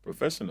time,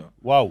 professional.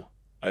 Wow.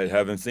 I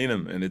haven't seen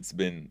him, and it's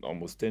been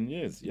almost 10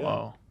 years.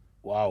 Yeah.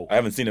 Wow. I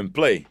haven't seen him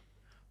play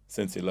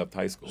since he left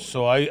high school.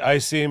 So I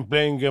see him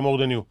playing more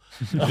than you.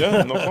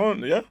 Yeah, no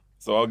fun. Yeah.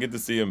 So I'll get to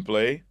see him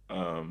play.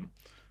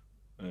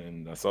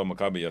 And I saw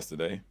Maccabi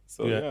yesterday.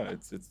 So yeah,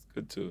 it's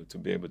good to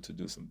be able to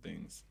do some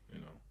things.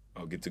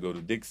 I'll get to go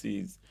to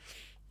Dixie's,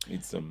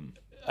 eat some.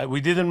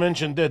 We didn't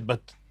mention that,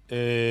 but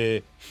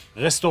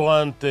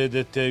restaurant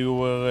that you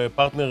were a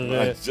partner.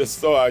 I just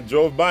saw. I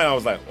drove by and I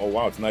was like, "Oh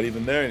wow, it's not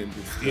even there.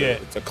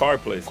 It's a car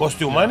place." Cost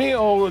you money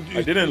or?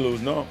 I didn't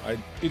lose. No,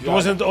 it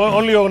wasn't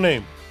only your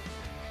name.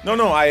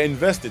 No. I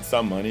invested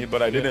some money,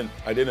 but I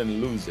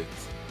didn't lose it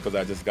because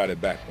I just got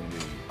it back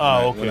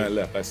when I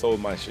left. I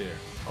sold my share.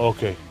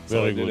 Okay,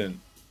 very good.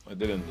 I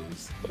didn't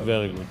lose.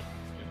 Very good.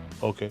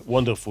 Okay,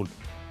 wonderful.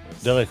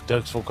 Derek,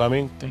 thanks for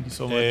coming. Thank you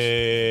so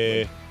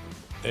much.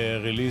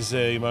 Release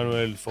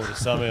Emmanuel for the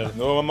summer.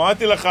 נו,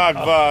 אמרתי לך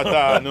כבר,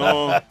 אתה,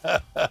 נו.